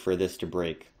pressure for this to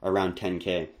break around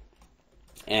 10K.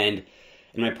 And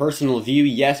in my personal view,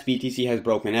 yes, BTC has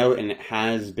broken out and it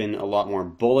has been a lot more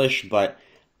bullish, but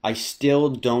I still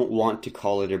don't want to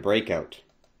call it a breakout.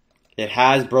 It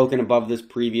has broken above this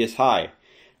previous high,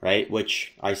 right?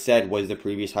 Which I said was the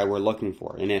previous high we're looking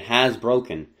for, and it has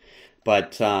broken.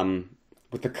 But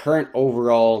with the current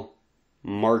overall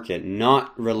market,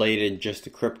 not related just to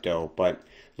crypto, but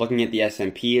looking at the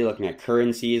S&P, looking at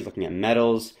currencies, looking at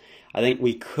metals, I think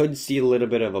we could see a little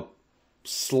bit of a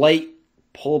slight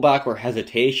pullback or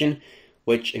hesitation,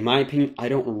 which in my opinion, I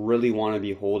don't really want to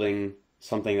be holding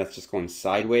something that's just going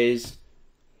sideways.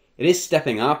 It is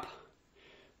stepping up,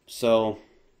 so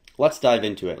let's dive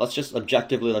into it. Let's just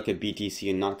objectively look at BTC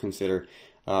and not consider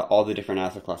all the different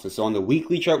asset classes. So on the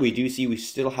weekly chart, we do see we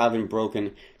still haven't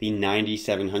broken the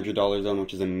 $9,700 zone,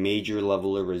 which is a major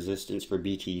level of resistance for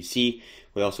BTC.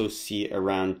 We also see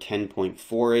around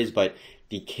 10.4 is, but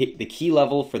the key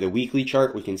level for the weekly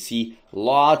chart, we can see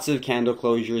lots of candle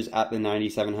closures at the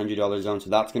 $9,700 zone. So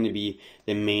that's going to be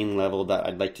the main level that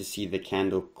I'd like to see the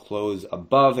candle close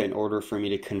above in order for me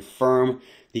to confirm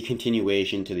the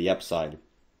continuation to the upside.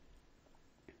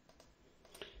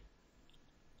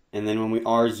 And then when we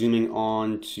are zooming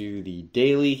on to the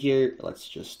daily here, let's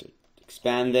just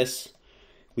expand this.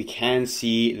 We can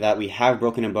see that we have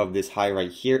broken above this high right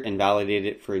here and validated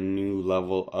it for a new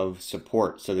level of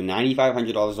support. So the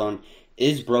 $9,500 zone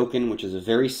is broken, which is a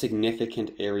very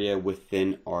significant area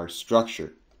within our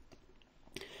structure.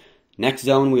 Next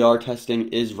zone we are testing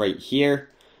is right here.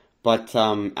 But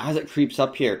as it creeps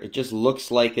up here, it just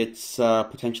looks like it's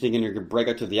potentially going to break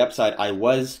out to the upside. I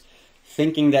was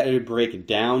thinking that it would break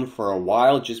down for a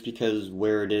while just because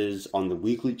where it is on the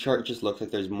weekly chart, it just looks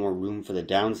like there's more room for the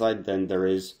downside than there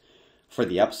is for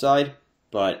the upside.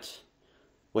 But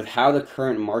with how the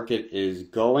current market is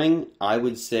going, I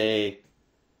would say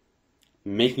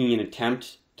making an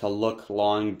attempt to look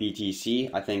long BTC,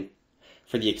 I think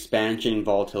for the expansion and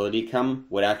volatility come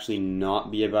would actually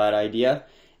not be a bad idea.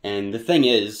 And the thing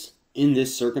is, in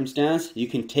this circumstance, you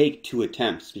can take 2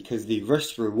 attempts because the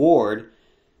risk reward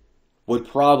would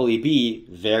probably be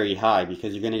very high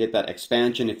because you're going to get that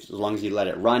expansion as long as you let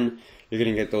it run. You're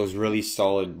going to get those really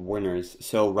solid winners.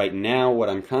 So right now, what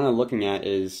I'm kind of looking at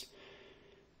is,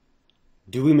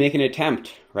 do we make an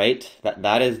attempt, right?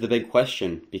 That is the big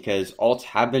question because alts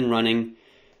have been running.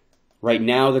 Right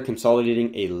now, they're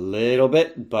consolidating a little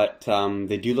bit, but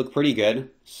they do look pretty good.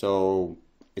 So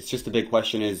it's just the big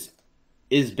question is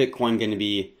Bitcoin going to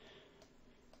be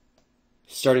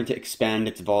starting to expand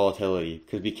its volatility?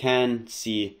 Because we can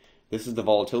see, this is the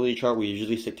volatility chart. We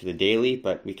usually stick to the daily,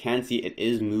 but we can see it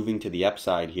is moving to the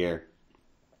upside here.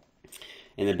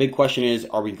 And the big question is,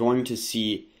 are we going to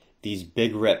see these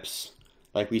big rips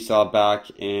like we saw back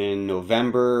in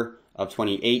November of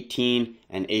 2018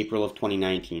 and April of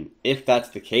 2019? If that's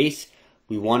the case,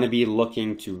 we want to be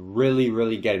looking to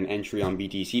really get an entry on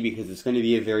BTC because it's going to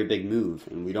be a very big move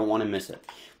and we don't want to miss it.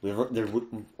 We've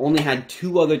only had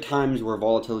 2 other times where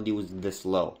volatility was this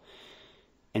low.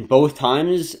 And both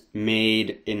times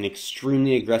made an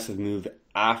extremely aggressive move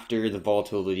after the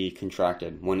volatility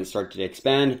contracted. When it started to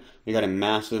expand, we got a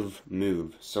massive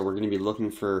move. So we're going to be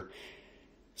looking for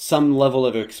some level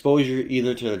of exposure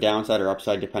either to the downside or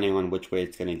upside depending on which way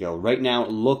it's going to go. Right now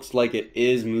it looks like it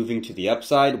is moving to the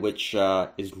upside, which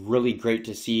is really great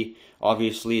to see.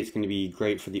 Obviously it's going to be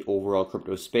great for the overall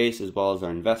crypto space as well as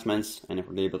our investments, and if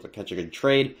we're able to catch a good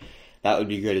trade, that would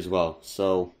be good as well.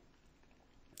 So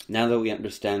now that we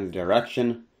understand the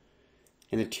direction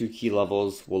and the 2 key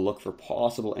levels, we'll look for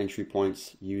possible entry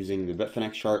points using the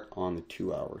Bitfinex chart on the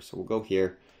 2 hour. So we'll go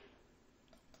here,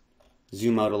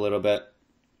 zoom out a little bit,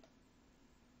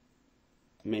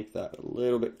 make that a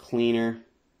little bit cleaner,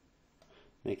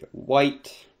 make it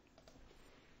white,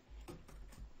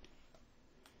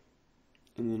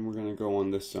 and then we're going to go on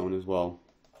this zone as well,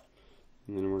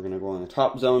 and then we're going to go on the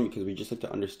top zone because we just have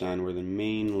to understand where the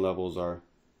main levels are,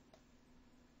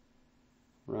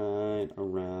 right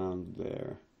around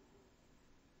there.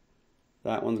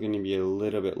 That one's going to be a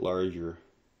little bit larger.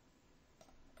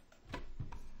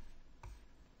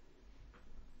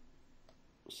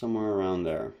 Somewhere around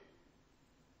there.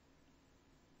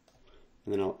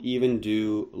 And then I'll even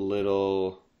do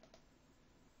little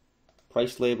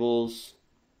price labels.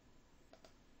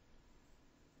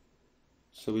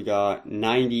 So we got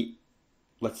 90,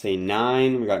 let's say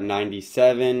 9, we got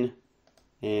 97,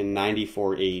 and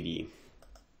 94.80.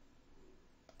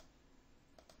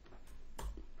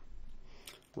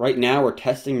 Right now we're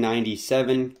testing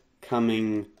 97,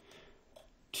 coming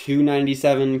to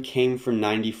 97, came from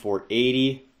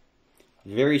 94.80.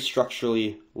 Very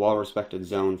structurally well-respected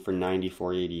zone for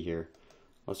 94.80 here.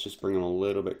 Let's just bring them a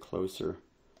little bit closer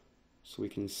so we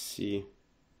can see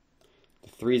the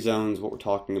 3 zones, what we're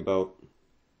talking about.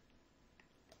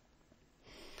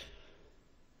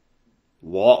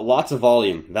 Lots of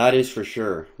volume, that is for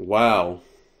sure. Wow.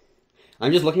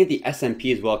 I'm just looking at the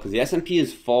S&P as well because the S&P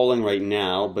is falling right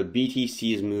now, but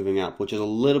BTC is moving up, which is a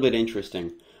little bit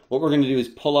interesting. What we're going to do is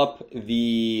pull up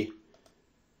the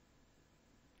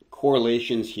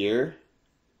correlations here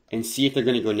and see if they're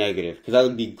going to go negative, because that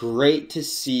would be great to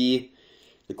see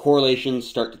the correlations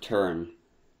start to turn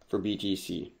for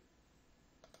BTC.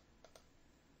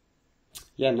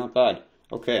 Yeah, not bad.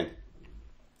 Okay,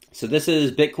 so this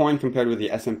is Bitcoin compared with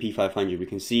the S&P 500. We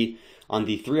can see on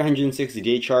the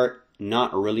 360-day chart,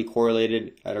 not really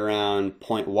correlated at around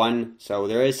 0.1. So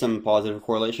there is some positive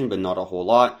correlation, but not a whole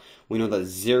lot. We know that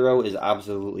 0 is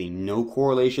absolutely no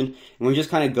correlation. And we're just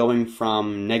kind of going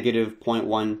from negative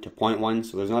 0.1 to 0.1.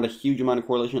 So there's not a huge amount of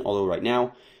correlation, although right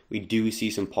now we do see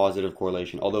some positive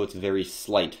correlation, although it's very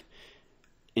slight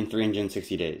in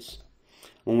 360 days.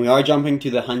 When we are jumping to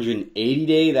the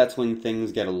 180-day, that's when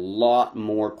things get a lot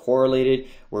more correlated,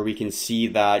 where we can see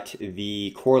that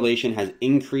the correlation has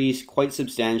increased quite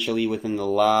substantially within the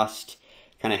last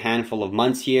kind of handful of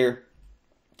months here.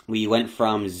 We went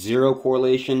from 0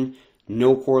 correlation,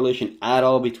 no correlation at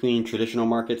all between traditional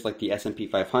markets like the S&P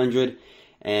 500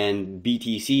 and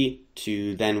BTC,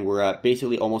 to then we're at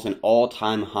basically almost an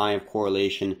all-time high of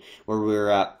correlation, where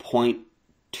we're at 0.25,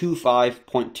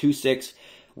 0.26,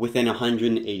 within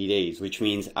 180 days, which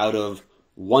means out of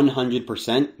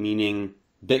 100%, meaning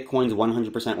Bitcoin's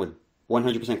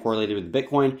 100% correlated with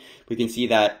Bitcoin, we can see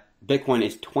that Bitcoin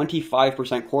is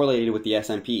 25% correlated with the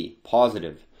S&P,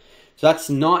 positive. So that's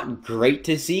not great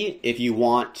to see if you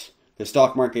want the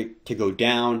stock market to go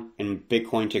down and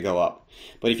Bitcoin to go up.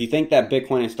 But if you think that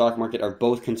Bitcoin and stock market are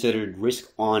both considered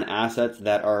risk-on assets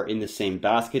that are in the same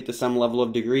basket to some level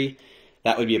of degree,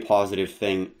 that would be a positive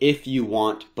thing if you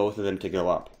want both of them to go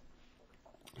up.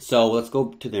 So let's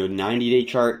go to the 90-day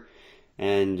chart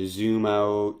and zoom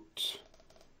out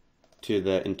to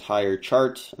the entire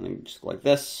chart, and then just go like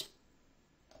this.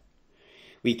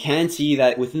 We can see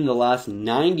that within the last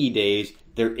 90 days,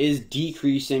 there is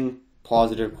decreasing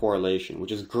positive correlation,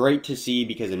 which is great to see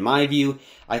because in my view,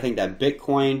 I think that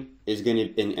Bitcoin is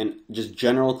going to, and just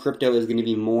general crypto is going to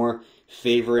be more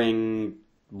favoring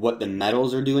what the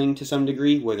metals are doing to some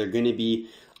degree, where they're going to be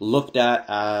looked at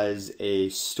as a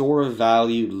store of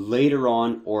value later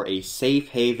on or a safe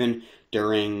haven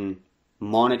during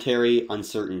monetary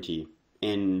uncertainty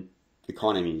in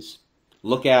economies.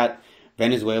 Look at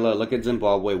Venezuela, look at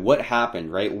Zimbabwe. What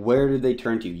happened, right? Where did they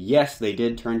turn to? Yes, they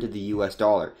did turn to the US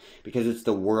dollar because it's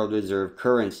the world reserve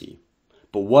currency.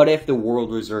 But what if the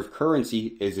world reserve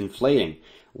currency is inflating?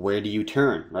 Where do you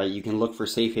turn, right? You can look for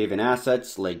safe haven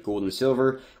assets like gold and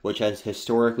silver, which has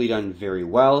historically done very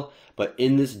well. But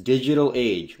in this digital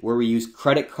age where we use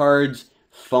credit cards,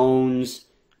 phones,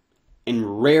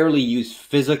 and rarely use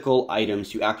physical items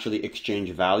to actually exchange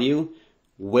value,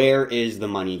 where is the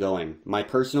money going? My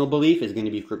personal belief is going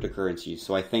to be cryptocurrencies.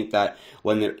 So I think that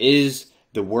when there is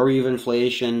the worry of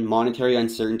inflation, monetary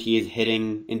uncertainty is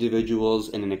hitting individuals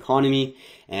in an economy,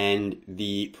 and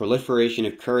the proliferation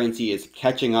of currency is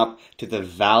catching up to the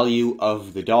value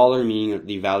of the dollar, meaning that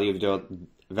the value of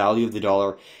the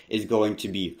dollar is going to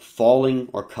be falling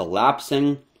or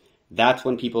collapsing. That's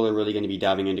when people are really going to be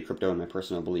diving into crypto, in my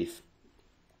personal belief.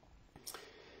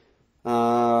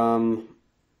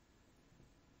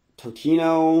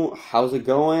 Totino, how's it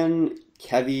going?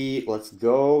 Kevy, let's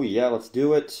go. Yeah, let's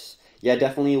do it. Yeah,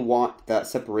 definitely want that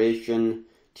separation.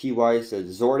 TY said,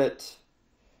 Zord it.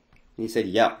 And he said,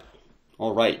 yep.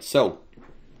 All right, so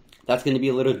that's going to be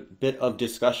a little bit of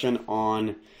discussion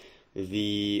on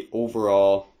the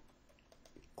overall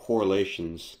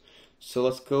correlations. So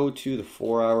let's go to the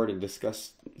 4-hour to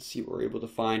discuss, see what we're able to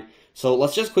find. So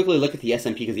let's just quickly look at the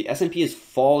S&P because the S&P is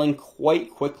falling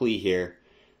quite quickly here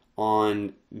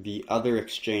on the other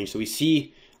exchange. So we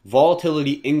see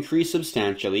volatility increase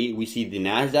substantially. We see the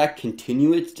NASDAQ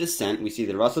continue its descent. We see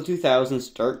the Russell 2000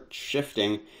 start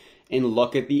shifting, and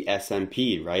look at the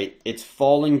S&P, right? It's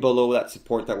falling below that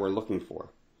support that we're looking for.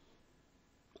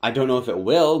 I don't know if it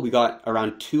will. We got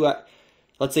around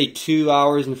let's say 2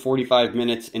 hours and 45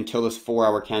 minutes until this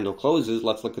 4-hour candle closes.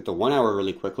 Let's look at the 1 hour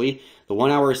really quickly. The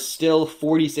 1 hour is still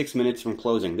 46 minutes from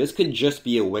closing. This could just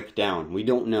be a wick down. We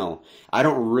don't know. I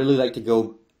don't really like to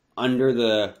go under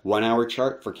the 1 hour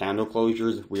chart for candle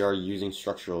closures. We are using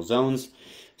structural zones.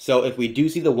 So if we do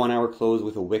see the 1 hour close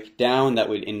with a wick down, that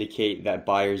would indicate that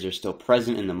buyers are still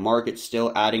present in the market,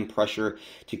 still adding pressure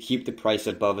to keep the price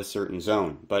above a certain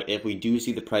zone. But if we do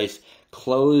see the price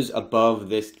close above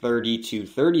this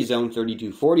 3230 zone,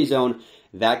 3240 zone,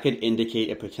 that could indicate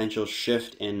a potential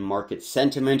shift in market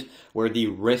sentiment where the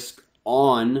risk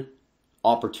on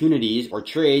opportunities or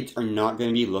trades are not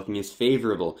going to be looking as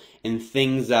favorable. And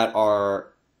things that are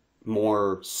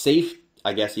more safe,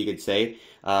 I guess you could say,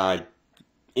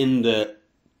 in the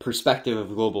perspective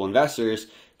of global investors,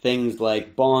 things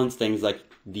like bonds, things like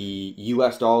the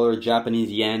US dollar,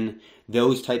 Japanese yen,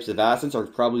 those types of assets are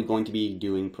probably going to be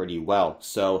doing pretty well.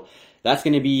 So that's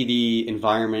going to be the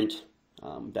environment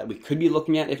that we could be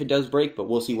looking at if it does break, but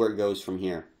we'll see where it goes from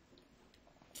here.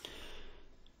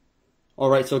 All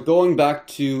right, so going back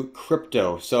to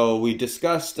crypto. So we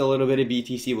discussed a little bit of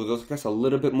BTC. We'll discuss a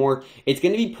little bit more. It's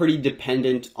going to be pretty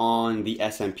dependent on the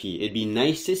S&P. It'd be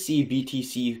nice to see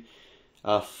BTC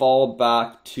fall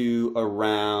back to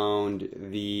around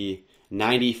the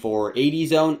 94.80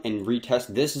 zone and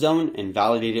retest this zone and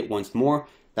validate it once more.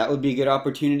 That would be a good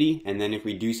opportunity. And then if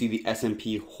we do see the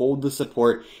S&P hold the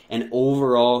support and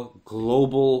overall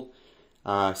global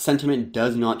sentiment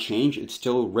does not change, it's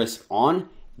still risk on.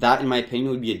 That, in my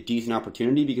opinion, would be a decent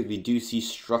opportunity because we do see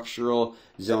structural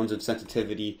zones of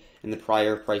sensitivity in the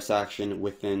prior price action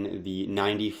within the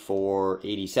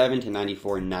 94.87 to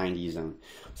 94.90 zone.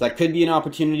 So that could be an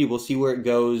opportunity. We'll see where it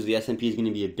goes. The S&P is going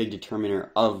to be a big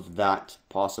determiner of that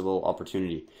possible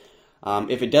opportunity.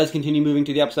 If it does continue moving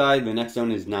to the upside, the next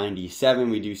zone is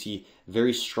 97. We do see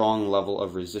very strong level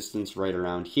of resistance right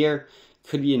around here.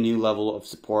 Could be a new level of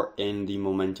support in the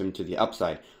momentum to the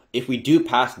upside. If we do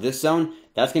pass this zone,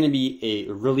 that's going to be a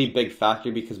really big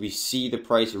factor because we see the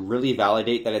price really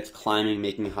validate that it's climbing,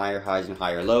 making higher highs and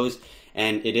higher lows,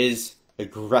 and it is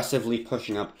aggressively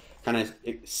pushing up, kind of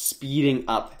speeding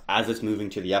up as it's moving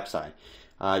to the upside.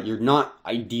 You're not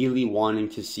ideally wanting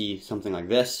to see something like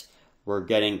this. We're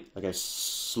getting like a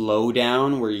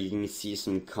slowdown where you can see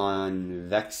some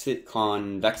convexity.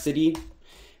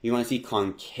 You want to see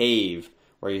concave,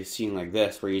 where you're seeing like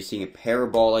this, where you're seeing a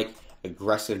parabolic,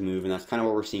 aggressive move, and that's kind of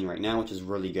what we're seeing right now, which is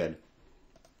really good.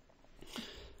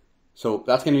 So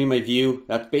that's going to be my view.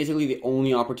 That's basically the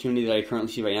only opportunity that I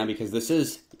currently see right now, because this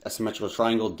is a symmetrical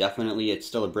triangle. Definitely, it's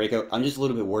still a breakout. I'm just a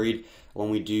little bit worried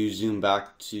when we do zoom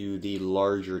back to the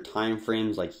larger time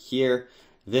frames, like here.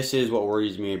 This is what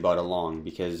worries me about a long,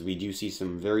 because we do see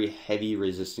some very heavy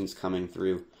resistance coming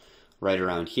through right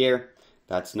around here.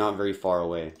 That's not very far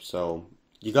away. So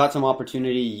you got some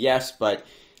opportunity, yes, but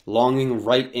longing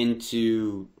right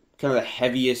into kind of the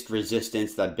heaviest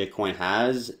resistance that Bitcoin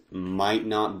has might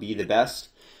not be the best.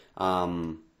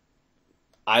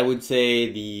 I would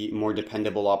say the more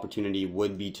dependable opportunity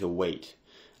would be to wait.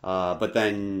 But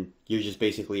then you're just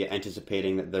basically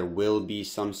anticipating that there will be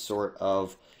some sort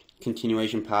of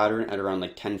continuation pattern at around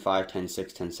like 10.5,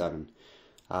 10.6,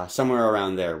 10.7. Somewhere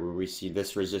around there where we see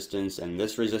this resistance and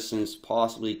this resistance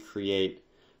possibly create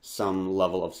some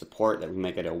level of support, that we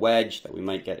might get a wedge, that we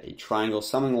might get a triangle,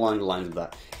 something along the lines of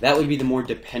that. That would be the more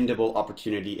dependable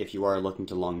opportunity if you are looking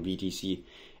to long BTC,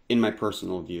 in my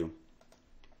personal view.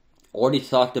 Already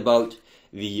talked about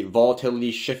the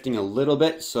volatility shifting a little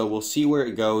bit, so we'll see where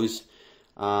it goes.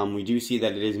 We do see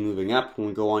that it is moving up. When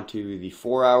we go on to the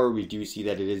 4 hour, we do see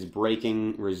that it is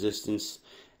breaking resistance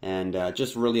and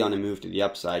just really on a move to the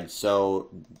upside. So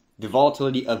the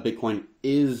volatility of Bitcoin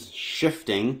is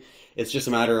shifting. It's just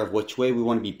a matter of which way. We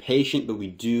want to be patient, but we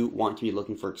do want to be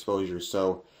looking for exposure.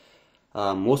 So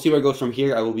we'll see where it goes from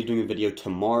here. I will be doing a video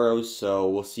tomorrow, so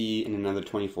we'll see in another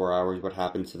 24 hours what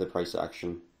happens to the price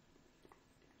action.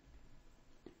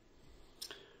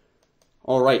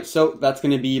 Alright, so that's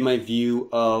going to be my view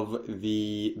of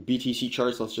the BTC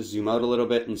charts. Let's just zoom out a little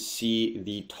bit and see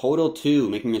the total two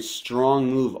making a strong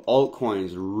move.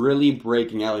 Altcoins really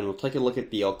breaking out, and we'll take a look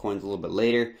at the altcoins a little bit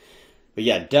later. But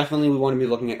yeah, definitely we want to be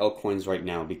looking at altcoins right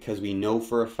now, because we know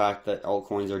for a fact that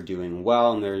altcoins are doing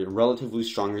well and they're relatively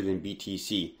stronger than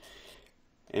BTC.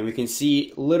 And we can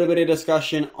see a little bit of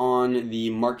discussion on the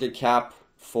market cap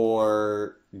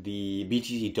for the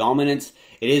BTC Dominance.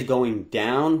 It is going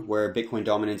down, where Bitcoin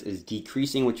Dominance is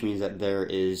decreasing, which means that there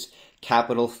is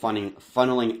capital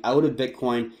funneling out of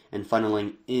Bitcoin and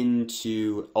funneling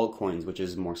into altcoins, which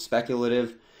is more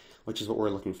speculative, which is what we're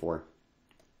looking for.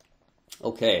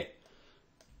 Okay,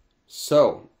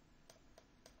 so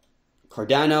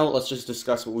Cardano, let's just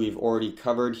discuss what we've already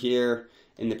covered here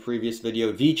in the previous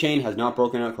video. VeChain has not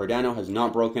broken out. Cardano has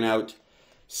not broken out.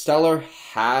 Stellar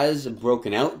has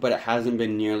broken out, but it hasn't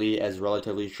been nearly as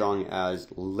relatively strong as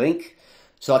Link.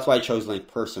 So that's why I chose Link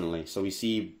personally. So we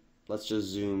see, let's just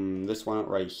zoom this one out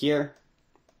right here.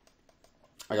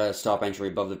 I got a stop entry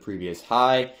above the previous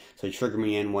high. So it triggered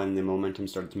me in when the momentum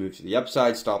started to move to the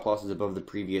upside. Stop loss is above the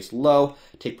previous low.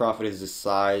 Take profit is the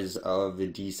size of the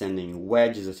descending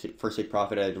wedge. Is a first take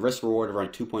profit at a risk reward of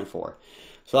around 2.4.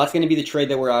 So that's going to be the trade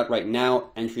that we're at right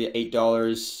now. Entry at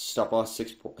 $8, stop loss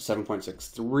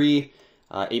 7.63,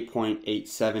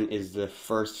 8.87 is the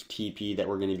first TP that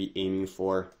we're going to be aiming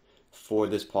for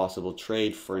this possible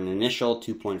trade for an initial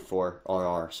 2.4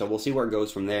 RR. So we'll see where it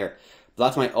goes from there. But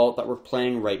that's my alt that we're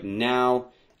playing right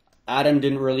now. Atom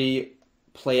didn't really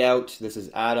play out. This is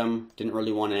Atom. Didn't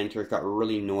really want to enter. It got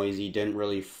really noisy. Didn't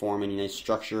really form any nice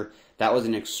structure. That was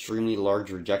an extremely large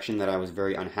rejection that I was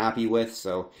very unhappy with,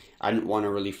 so I didn't want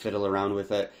to really fiddle around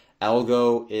with it.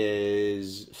 Algo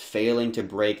is failing to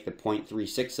break the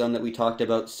 0.36 zone that we talked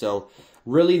about, so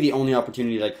really the only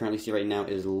opportunity that I currently see right now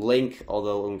is Link,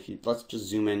 although let's just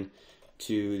zoom in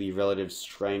to the relative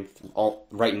strength.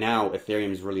 Right now, Ethereum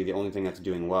is really the only thing that's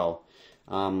doing well.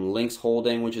 Link's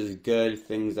holding, which is good.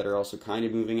 Things that are also kind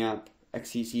of moving up.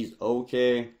 XCC is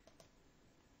okay.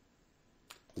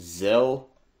 ZIL.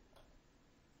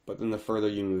 But then the further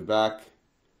you move back,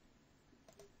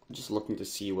 I'm just looking to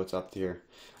see what's up here.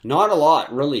 Not a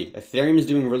lot, really. Ethereum is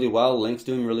doing really well. Link's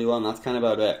doing really well, and that's kind of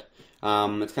about it.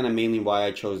 That's kind of mainly why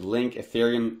I chose Link.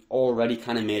 Ethereum already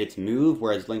kind of made its move,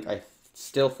 whereas Link I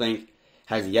still think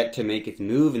has yet to make its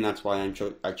move, and that's why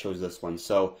I chose this one.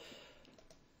 So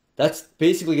that's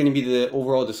basically going to be the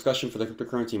overall discussion for the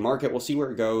cryptocurrency market. We'll see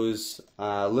where it goes.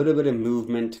 A little bit of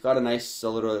movement. Got a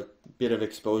little bit of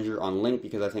exposure on Link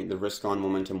because I think the risk-on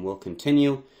momentum will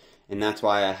continue. And that's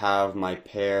why I have my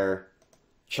pair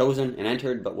chosen and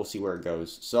entered, but we'll see where it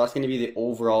goes. So that's going to be the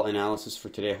overall analysis for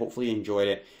today. Hopefully you enjoyed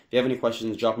it. If you have any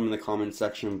questions, drop them in the comment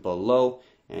section below,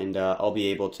 and I'll be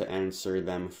able to answer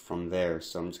them from there.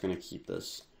 So I'm just going to keep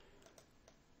this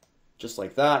just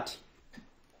like that.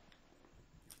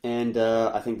 And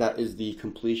I think that is the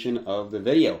completion of the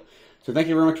video. So thank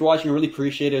you very much for watching. I really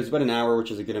appreciate it. It was about an hour,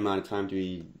 which is a good amount of time to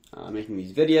be making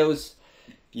these videos.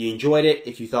 If you enjoyed it,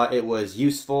 if you thought it was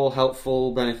useful,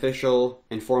 helpful, beneficial,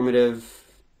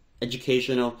 informative,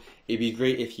 educational, it'd be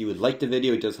great if you would like the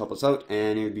video. It does help us out.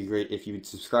 And it would be great if you would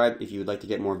subscribe if you would like to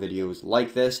get more videos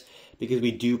like this, because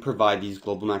we do provide these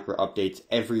global macro updates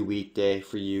every weekday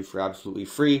for you for absolutely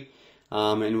free.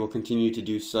 And we'll continue to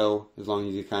do so as long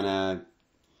as you kind of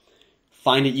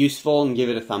find it useful and give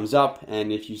it a thumbs up.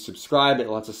 And if you subscribe, it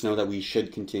lets us know that we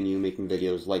should continue making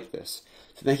videos like this.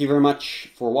 So thank you very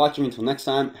much for watching. Until next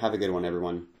time, have a good one,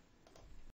 everyone.